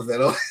skills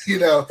that are,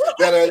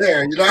 that are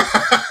there,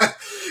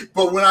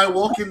 But when I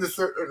walk into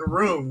certain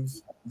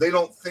rooms, they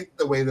don't think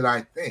the way that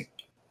I think.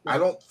 I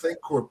don't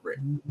think corporate.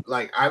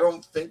 Like, I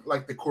don't think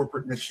like the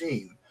corporate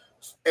machine.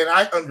 And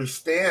I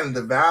understand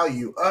the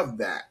value of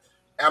that.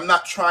 I'm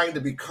not trying to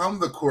become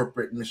the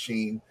corporate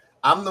machine.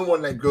 I'm the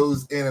one that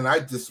goes in and I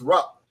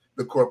disrupt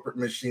the corporate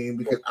machine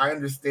because I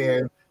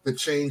understand the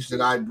change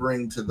that I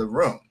bring to the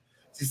room.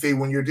 You see,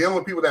 when you're dealing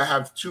with people that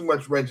have too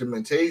much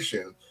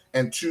regimentation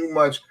and too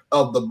much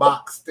of the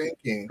box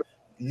thinking,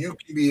 you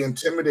can be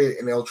intimidated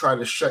and they'll try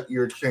to shut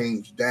your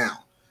change down.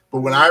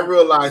 But when I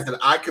realized that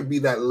I could be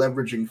that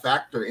leveraging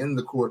factor in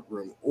the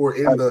courtroom or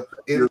in the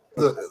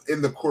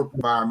corporate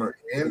environment,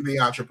 in the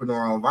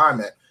entrepreneurial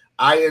environment,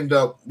 I end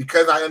up,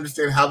 because I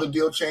understand how the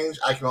deal changed,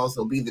 I can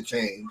also be the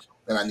change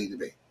that I need to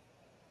be.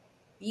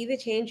 Be the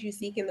change you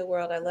seek in the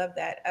world. I love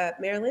that.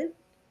 Marilyn,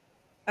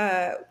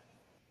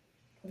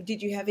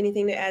 did you have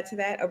anything to add to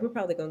that? We're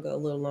probably going to go a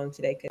little long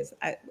today because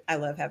I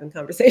love having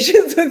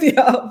conversations with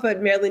y'all.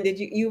 But Marilyn,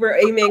 you were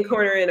amen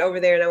cornering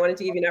over there, and I wanted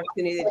to give you an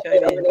opportunity to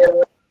chime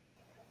in.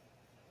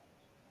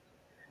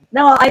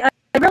 No, I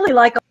really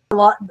like a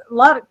lot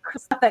of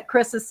stuff that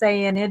Chris is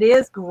saying. It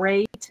is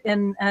great,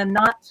 and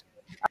not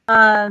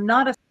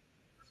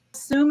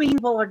assuming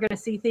people are going to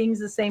see things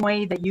the same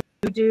way that you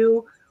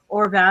do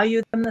or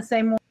value them the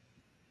same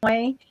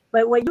way.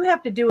 But what you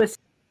have to do is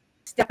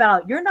step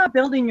out. You're not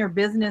building your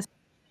business.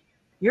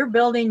 You're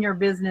building your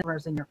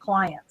business and your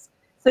clients.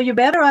 So you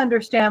better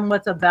understand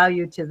what's of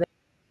value to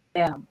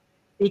them.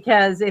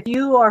 Because if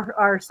you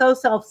are so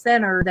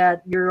self-centered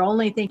that you're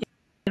only thinking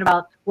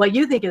about what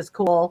you think is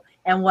cool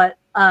and what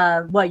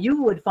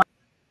you would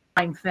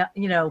find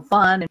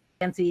fun and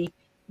fancy,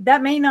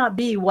 that may not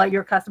be what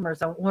your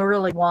customers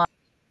really want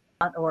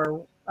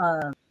or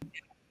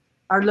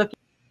are looking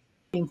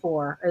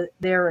for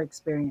their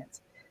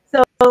experience.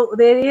 So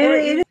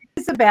it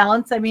is a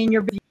balance. I mean,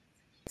 you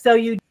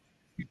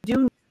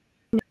do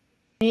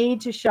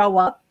need to show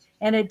up,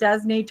 and it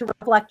does need to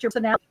reflect your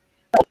personality.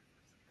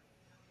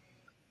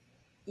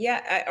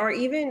 Yeah, or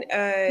even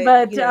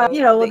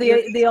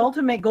the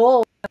ultimate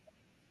goal of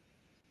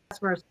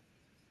customers,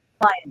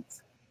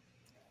 clients.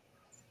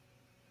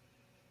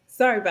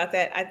 Sorry about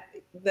that.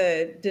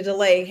 The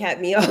delay had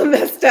me all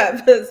messed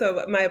up,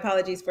 so my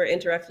apologies for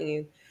interrupting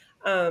you.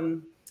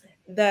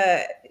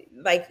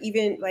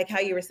 Even like how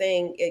you were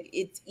saying,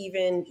 it's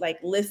even like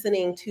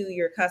listening to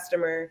your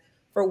customer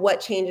for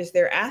what changes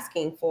they're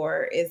asking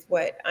for is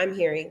what I'm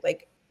hearing.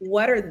 Like,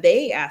 what are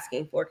they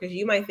asking for? Because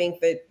you might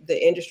think that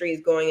the industry is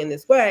going in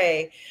this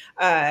way,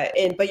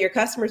 but your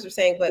customers are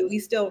saying, but we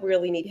still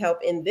really need help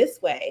in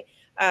this way.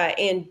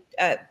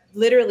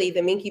 Literally,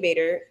 the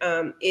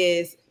MinkLife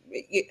is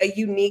a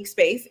unique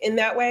space in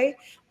that way.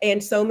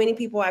 And so many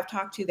people I've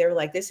talked to, they were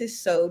like, this is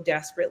so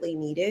desperately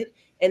needed.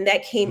 And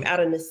that came out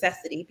of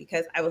necessity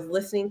because I was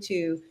listening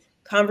to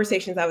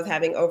conversations I was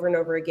having over and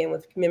over again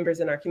with members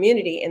in our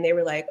community. And they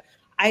were like,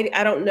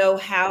 I don't know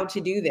how to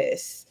do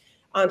this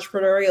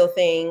entrepreneurial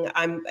thing.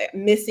 I'm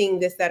missing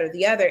this, that, or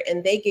the other.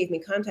 And they gave me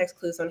context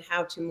clues on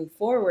how to move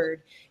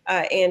forward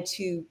and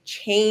to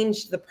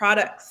change the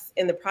products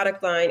and the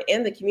product line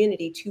and the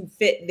community to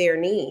fit their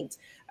needs.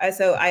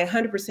 So I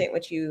 100%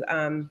 with you,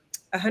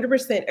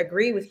 100%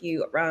 agree with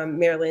you,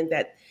 Marilyn,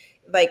 that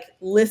like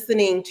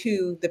listening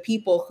to the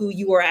people who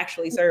you are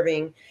actually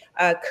serving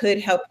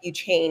could help you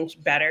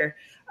change better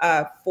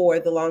for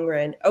the long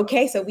run.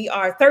 Okay, so we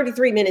are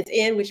 33 minutes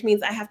in, which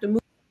means I have to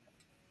move.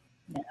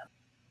 Yeah.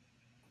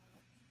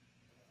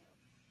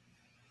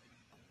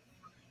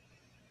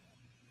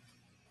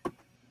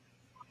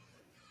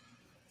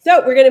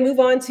 So we're going to move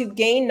on to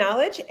gain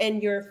knowledge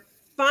and your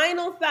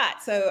final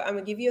thought. So I'm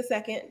going to give you a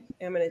second.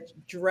 I'm going to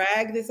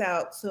drag this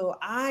out. So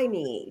I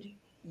need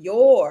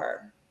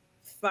your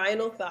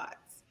final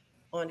thoughts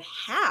on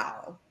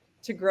how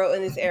to grow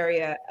in this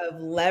area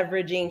of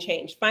leveraging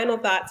change. Final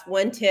thoughts,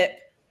 one tip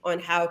on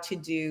how to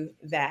do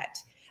that.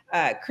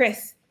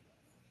 Chris.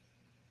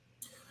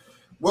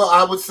 Well,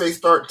 I would say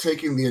start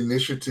taking the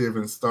initiative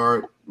and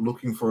start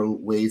looking for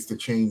ways to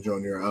change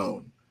on your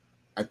own.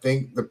 I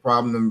think the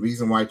problem and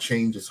reason why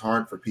change is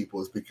hard for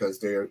people is because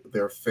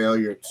their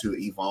failure to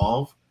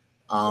evolve.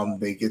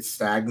 They get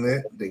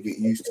stagnant. They get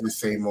used to the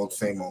same old,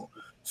 same old.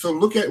 So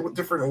look at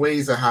different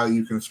ways of how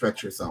you can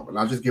stretch yourself. And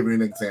I'll just give you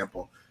an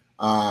example.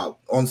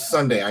 On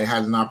Sunday, I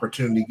had an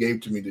opportunity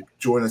gave to me to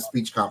join a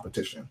speech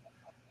competition.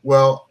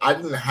 Well, I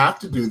didn't have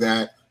to do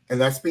that. And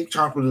that speech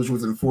competition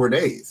was in 4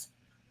 days.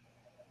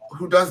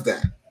 Who does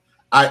that?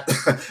 I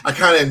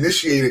kind of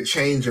initiated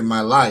change in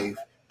my life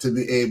to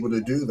be able to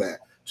do that,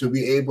 to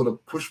be able to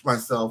push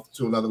myself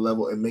to another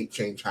level and make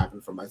change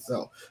happen for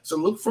myself. So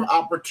look for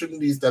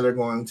opportunities that are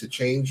going to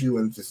change you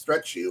and to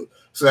stretch you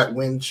so that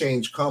when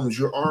change comes,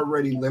 you're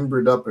already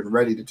limbered up and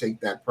ready to take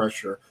that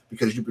pressure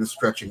because you've been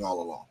stretching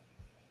all along.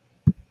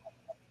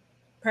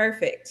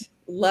 Perfect.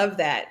 Love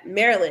that.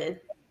 Marilyn.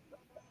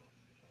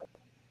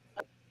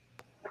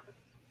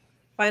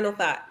 Final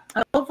thought.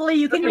 Hopefully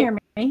you can hear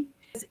me.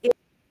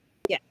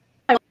 Yeah.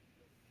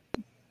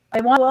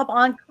 I want to go up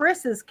on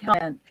Chris's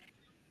comment.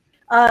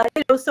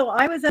 So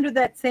I was under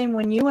that same,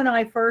 when you and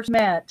I first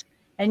met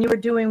and you were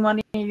doing one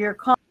of your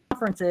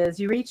conferences,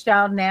 you reached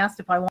out and asked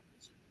if I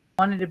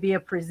wanted to be a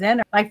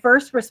presenter. My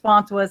first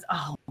response was,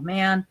 oh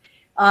man,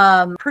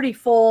 pretty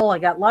full. I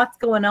got lots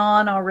going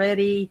on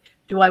already.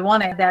 Do I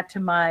want to add that to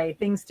my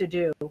things to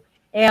do?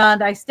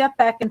 And I stepped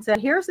back and said,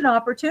 here's an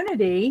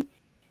opportunity.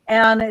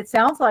 And it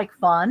sounds like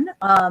fun.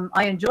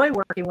 I enjoy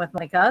working with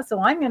Micah,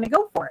 so I'm going to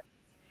go for it.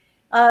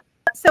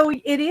 So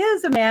it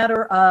is a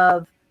matter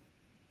of,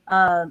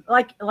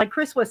 like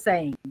Chris was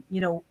saying,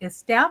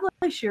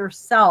 establish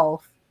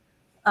yourself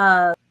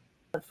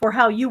for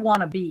how you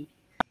want to be.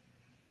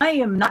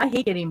 I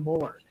hate getting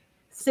bored.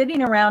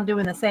 Sitting around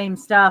doing the same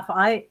stuff.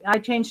 I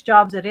changed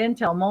jobs at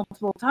Intel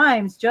multiple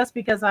times just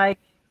because I'd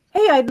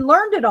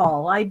learned it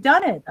all. I'd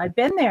done it. I'd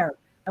been there.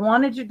 I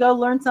wanted to go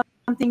learn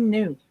something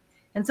new.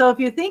 And so if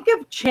you think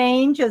of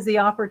change as the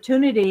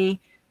opportunity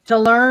to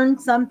learn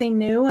something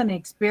new and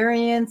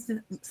experience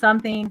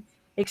something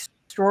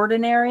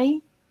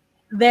extraordinary,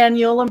 then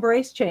you'll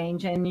embrace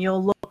change and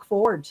you'll look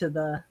forward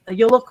to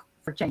you'll look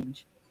for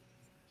change.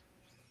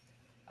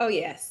 Oh,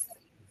 yes.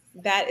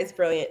 That is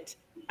brilliant.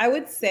 I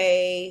would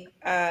say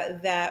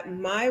that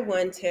my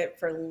one tip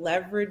for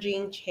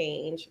leveraging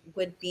change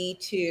would be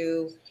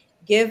to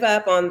give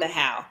up on the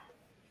how.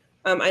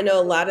 I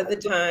know a lot of the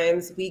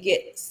times we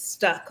get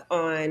stuck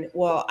on,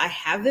 well, I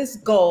have this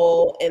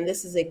goal and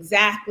this is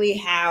exactly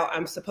how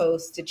I'm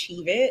supposed to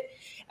achieve it.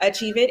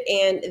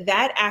 And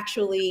that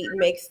actually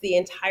makes the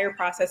entire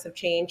process of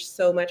change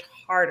so much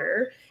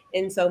harder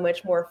and so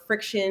much more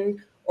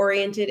friction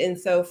oriented and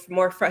so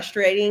more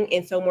frustrating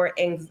and so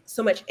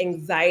much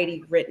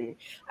anxiety ridden.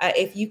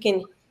 If you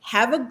can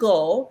have a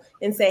goal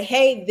and say,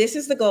 hey, this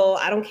is the goal.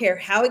 I don't care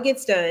how it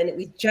gets done.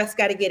 We just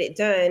got to get it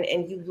done.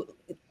 And you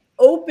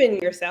open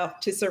yourself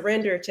to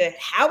surrender to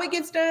how it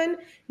gets done,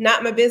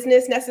 not my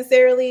business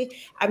necessarily.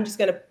 I'm just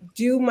going to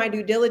do my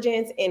due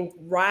diligence and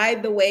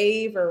ride the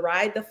wave or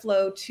ride the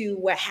flow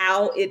to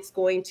how it's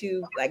going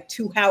to,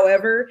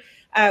 however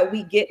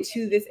we get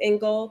to this end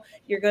goal.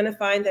 You're going to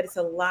find that it's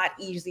a lot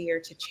easier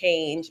to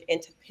change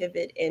and to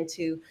pivot and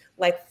to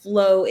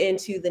flow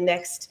into the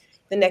next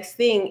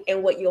thing.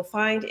 And what you'll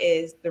find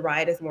is the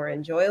ride is more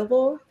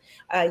enjoyable.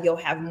 You'll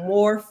have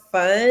more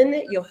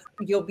fun.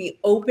 You'll be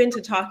open to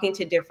talking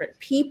to different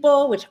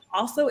people, which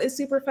also is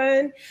super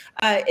fun.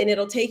 And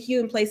it'll take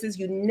you in places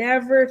you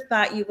never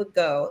thought you would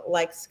go,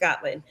 like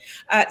Scotland.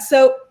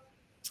 So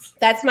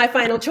that's my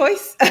final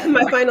choice,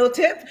 my final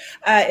tip.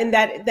 And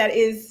that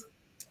is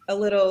a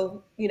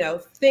little,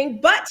 thing,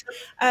 but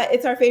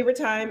it's our favorite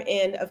time.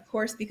 And of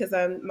course, because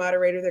I'm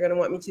moderator, they're going to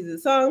want me to do the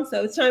song.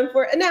 So it's time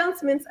for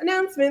announcements. And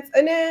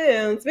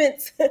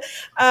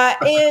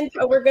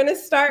we're going to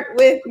start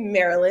with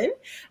Marilyn.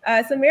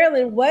 So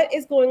Marilyn, what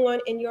is going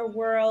on in your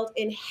world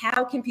and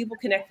how can people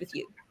connect with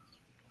you?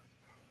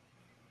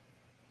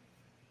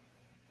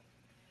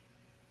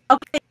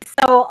 Okay,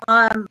 so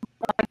my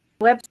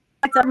website's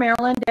at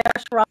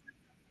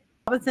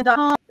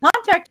Marilyn-Robinson.com.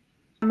 Contact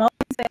me.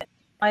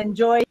 I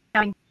enjoy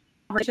having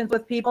conversations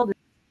with people to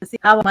see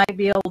how I might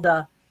be able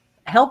to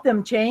help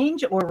them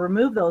change or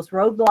remove those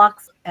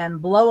roadblocks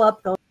and blow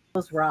up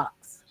those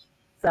rocks.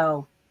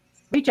 So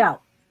reach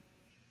out.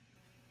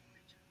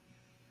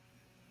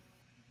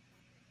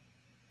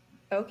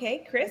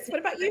 Okay, Chris,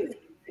 what about you?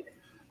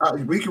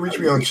 We can reach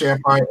me on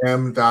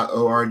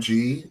champim.org.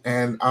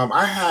 And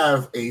I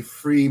have a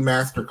free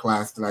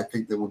masterclass that I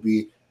think that would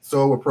be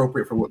so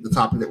appropriate for the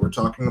topic that we're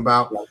talking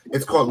about.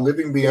 It's called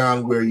Living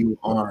Beyond Where You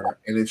Are.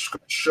 And it's going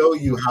to show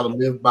you how to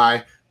live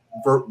by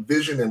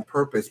vision and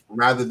purpose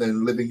rather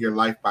than living your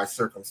life by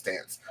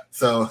circumstance.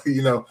 So,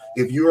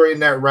 if you are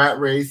in that rat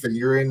race and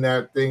you're in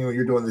that thing where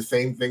you're doing the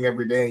same thing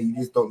every day and you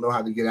just don't know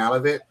how to get out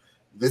of it,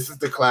 this is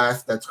the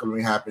class that's going to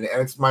be happening.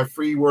 And it's my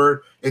free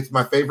word. It's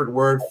my favorite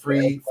word,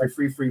 free.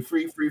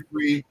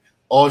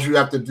 All you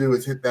have to do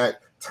is hit that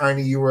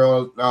tiny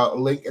URL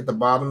link at the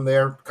bottom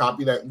there,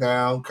 copy that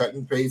down, cut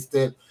and paste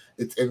it.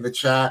 It's in the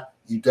chat.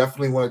 You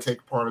definitely want to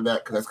take part of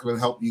that because that's going to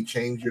help you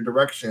change your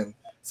direction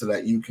so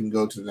that you can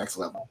go to the next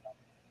level.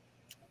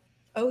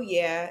 Oh,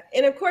 yeah.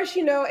 And of course,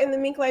 in the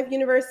MinkLife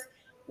universe,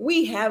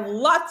 we have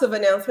lots of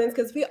announcements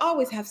because we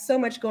always have so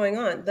much going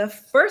on. The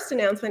first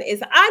announcement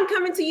is I'm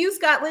coming to you,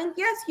 Scotland.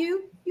 Yes,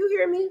 you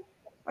hear me.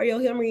 Or you'll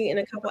hear me in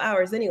a couple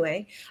hours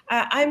anyway.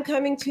 I'm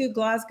coming to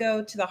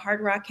Glasgow to the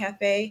Hard Rock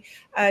Cafe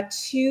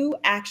to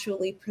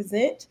actually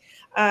present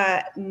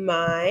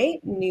my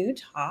new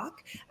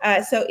talk.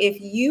 So if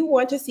you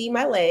want to see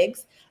my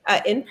legs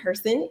in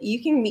person,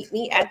 you can meet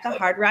me at the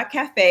Hard Rock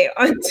Cafe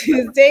on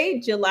Tuesday,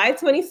 July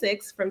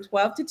 26th from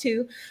 12 to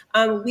 2.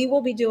 We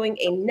will be doing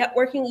a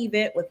networking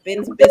event with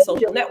Biz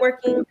Social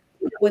Networking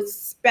with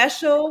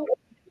special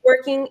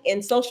working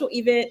and social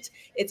event.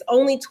 It's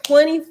only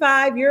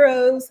 25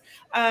 euros.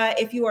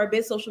 If you are a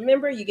Biz Social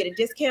member, you get a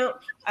discount.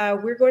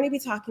 We're going to be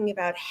talking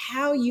about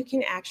how you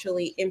can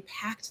actually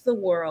impact the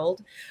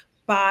world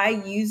by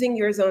using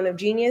your zone of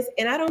genius.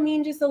 And I don't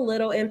mean just a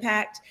little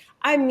impact.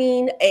 I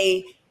mean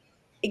a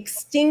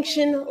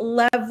extinction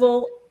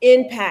level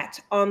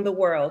impact on the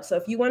world. So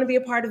if you want to be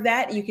a part of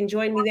that, you can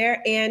join me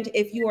there. And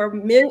if you are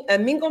a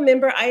Mingle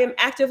member, I am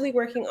actively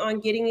working on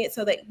getting it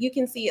so that you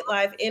can see it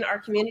live in our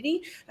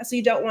community. So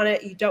you don't want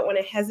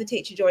to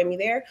hesitate to join me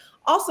there.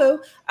 Also,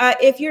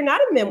 if you're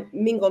not a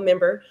Mingle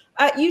member,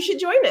 you should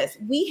join us.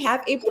 We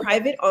have a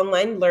private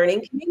online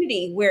learning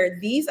community where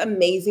these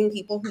amazing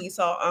people who you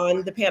saw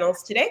on the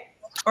panels today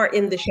or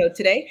in the show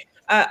today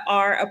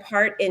are a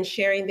part in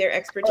sharing their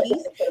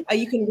expertise.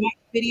 You can watch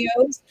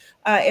videos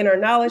in our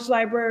knowledge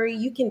library.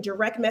 You can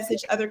direct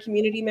message other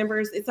community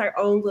members. It's our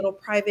own little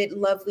private,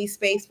 lovely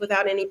space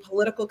without any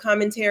political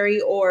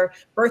commentary or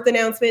birth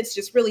announcements,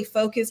 just really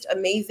focused,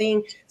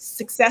 amazing,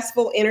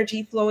 successful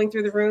energy flowing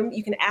through the room.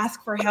 You can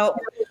ask for help,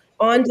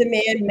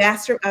 on-demand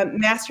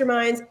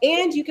masterminds,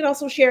 and you can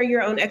also share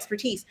your own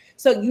expertise.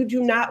 So you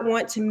do not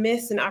want to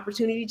miss an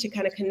opportunity to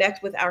kind of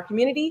connect with our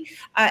community,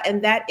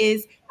 and that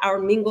is our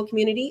Mingle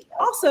community.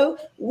 Also,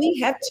 we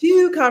have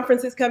 2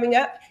 conferences coming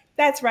up.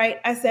 That's right,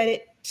 I said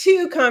it.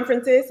 2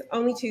 conferences,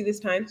 only 2 this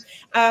time.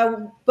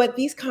 But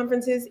these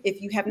conferences,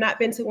 if you have not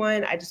been to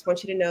one, I just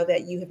want you to know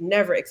that you have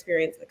never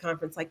experienced a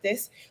conference like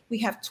this. We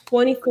have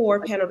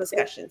 24 panel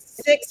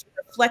discussions, 6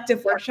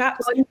 reflective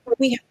workshops.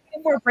 We have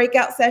 24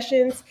 breakout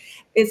sessions.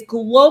 It's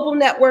global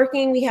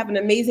networking. We have an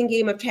amazing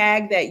game of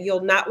tag that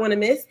you'll not want to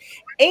miss.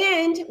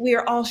 And we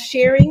are all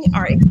sharing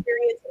our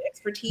experience and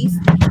expertise.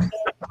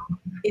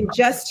 In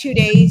just 2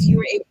 days, you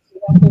were able to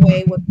walk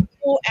away with a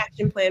full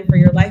action plan for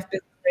your life,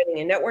 business,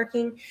 branding, and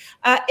networking.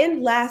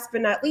 And last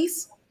but not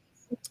least,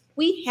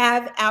 we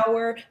have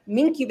our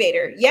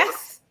Minkubator.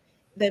 Yes,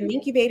 the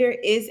Minkubator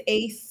is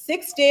a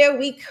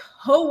 6-day-a-week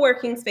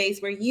co-working space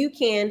where you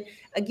can,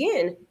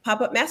 again, pop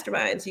up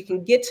masterminds. You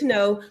can get to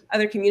know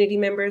other community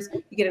members.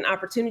 You get an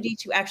opportunity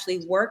to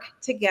actually work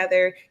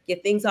together,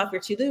 get things off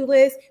your to-do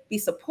list, be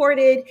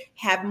supported,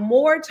 have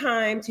more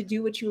time to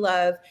do what you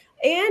love,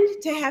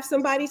 and to have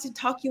somebody to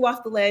talk you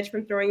off the ledge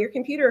from throwing your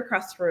computer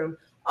across the room.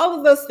 All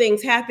of those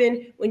things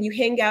happen when you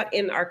hang out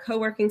in our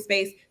co-working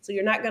space, so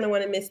you're not going to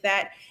want to miss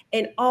that.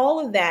 And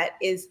all of that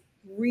is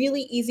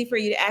really easy for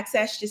you to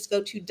access. Just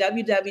go to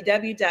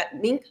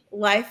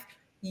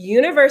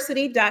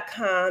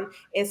www.minklifeuniversity.com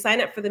and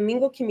sign up for the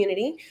Mingle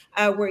community,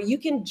 where you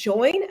can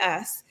join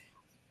us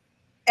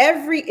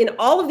in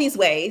all of these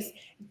ways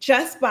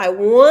just by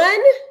one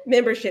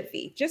membership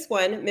fee, just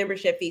one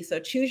membership fee. So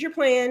choose your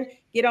plan,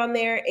 get on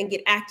there and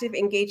get active,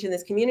 engaged in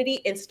this community,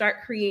 and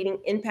start creating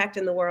impact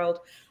in the world.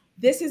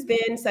 This has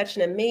been such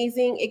an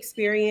amazing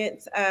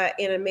experience,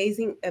 an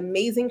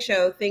amazing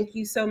show. Thank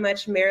you so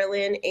much,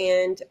 Marilyn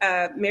and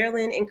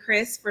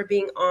Chris, for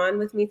being on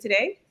with me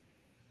today.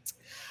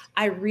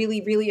 I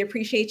really, really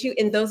appreciate you.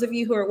 And those of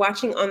you who are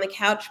watching on the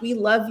couch, we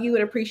love you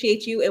and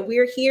appreciate you. And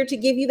we're here to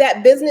give you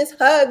that business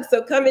hug.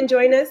 So come and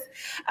join us.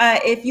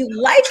 If you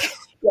like,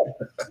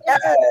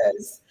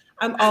 yes,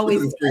 I'm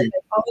always,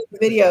 all the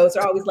videos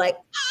are always like,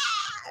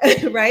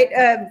 right?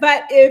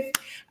 But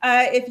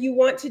if you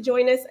want to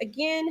join us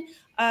again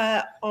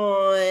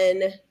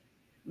on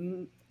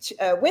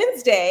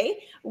Wednesday,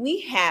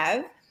 we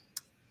have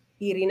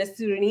Irina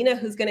Surinina,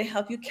 who's going to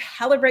help you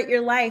calibrate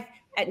your life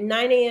at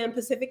 9 a.m.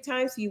 Pacific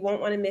time, so you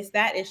won't want to miss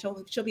that. And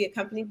she'll be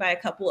accompanied by a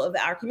couple of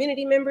our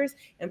community members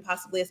and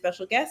possibly a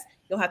special guest.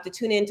 You'll have to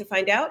tune in to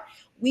find out.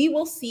 We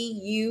will see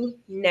you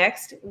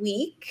next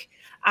week.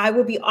 I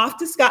will be off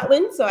to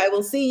Scotland, so I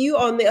will see you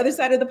on the other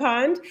side of the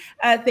pond.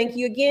 Thank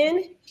you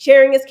again.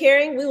 Sharing is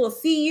caring. We will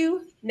see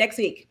you next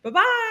week.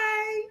 Bye-bye.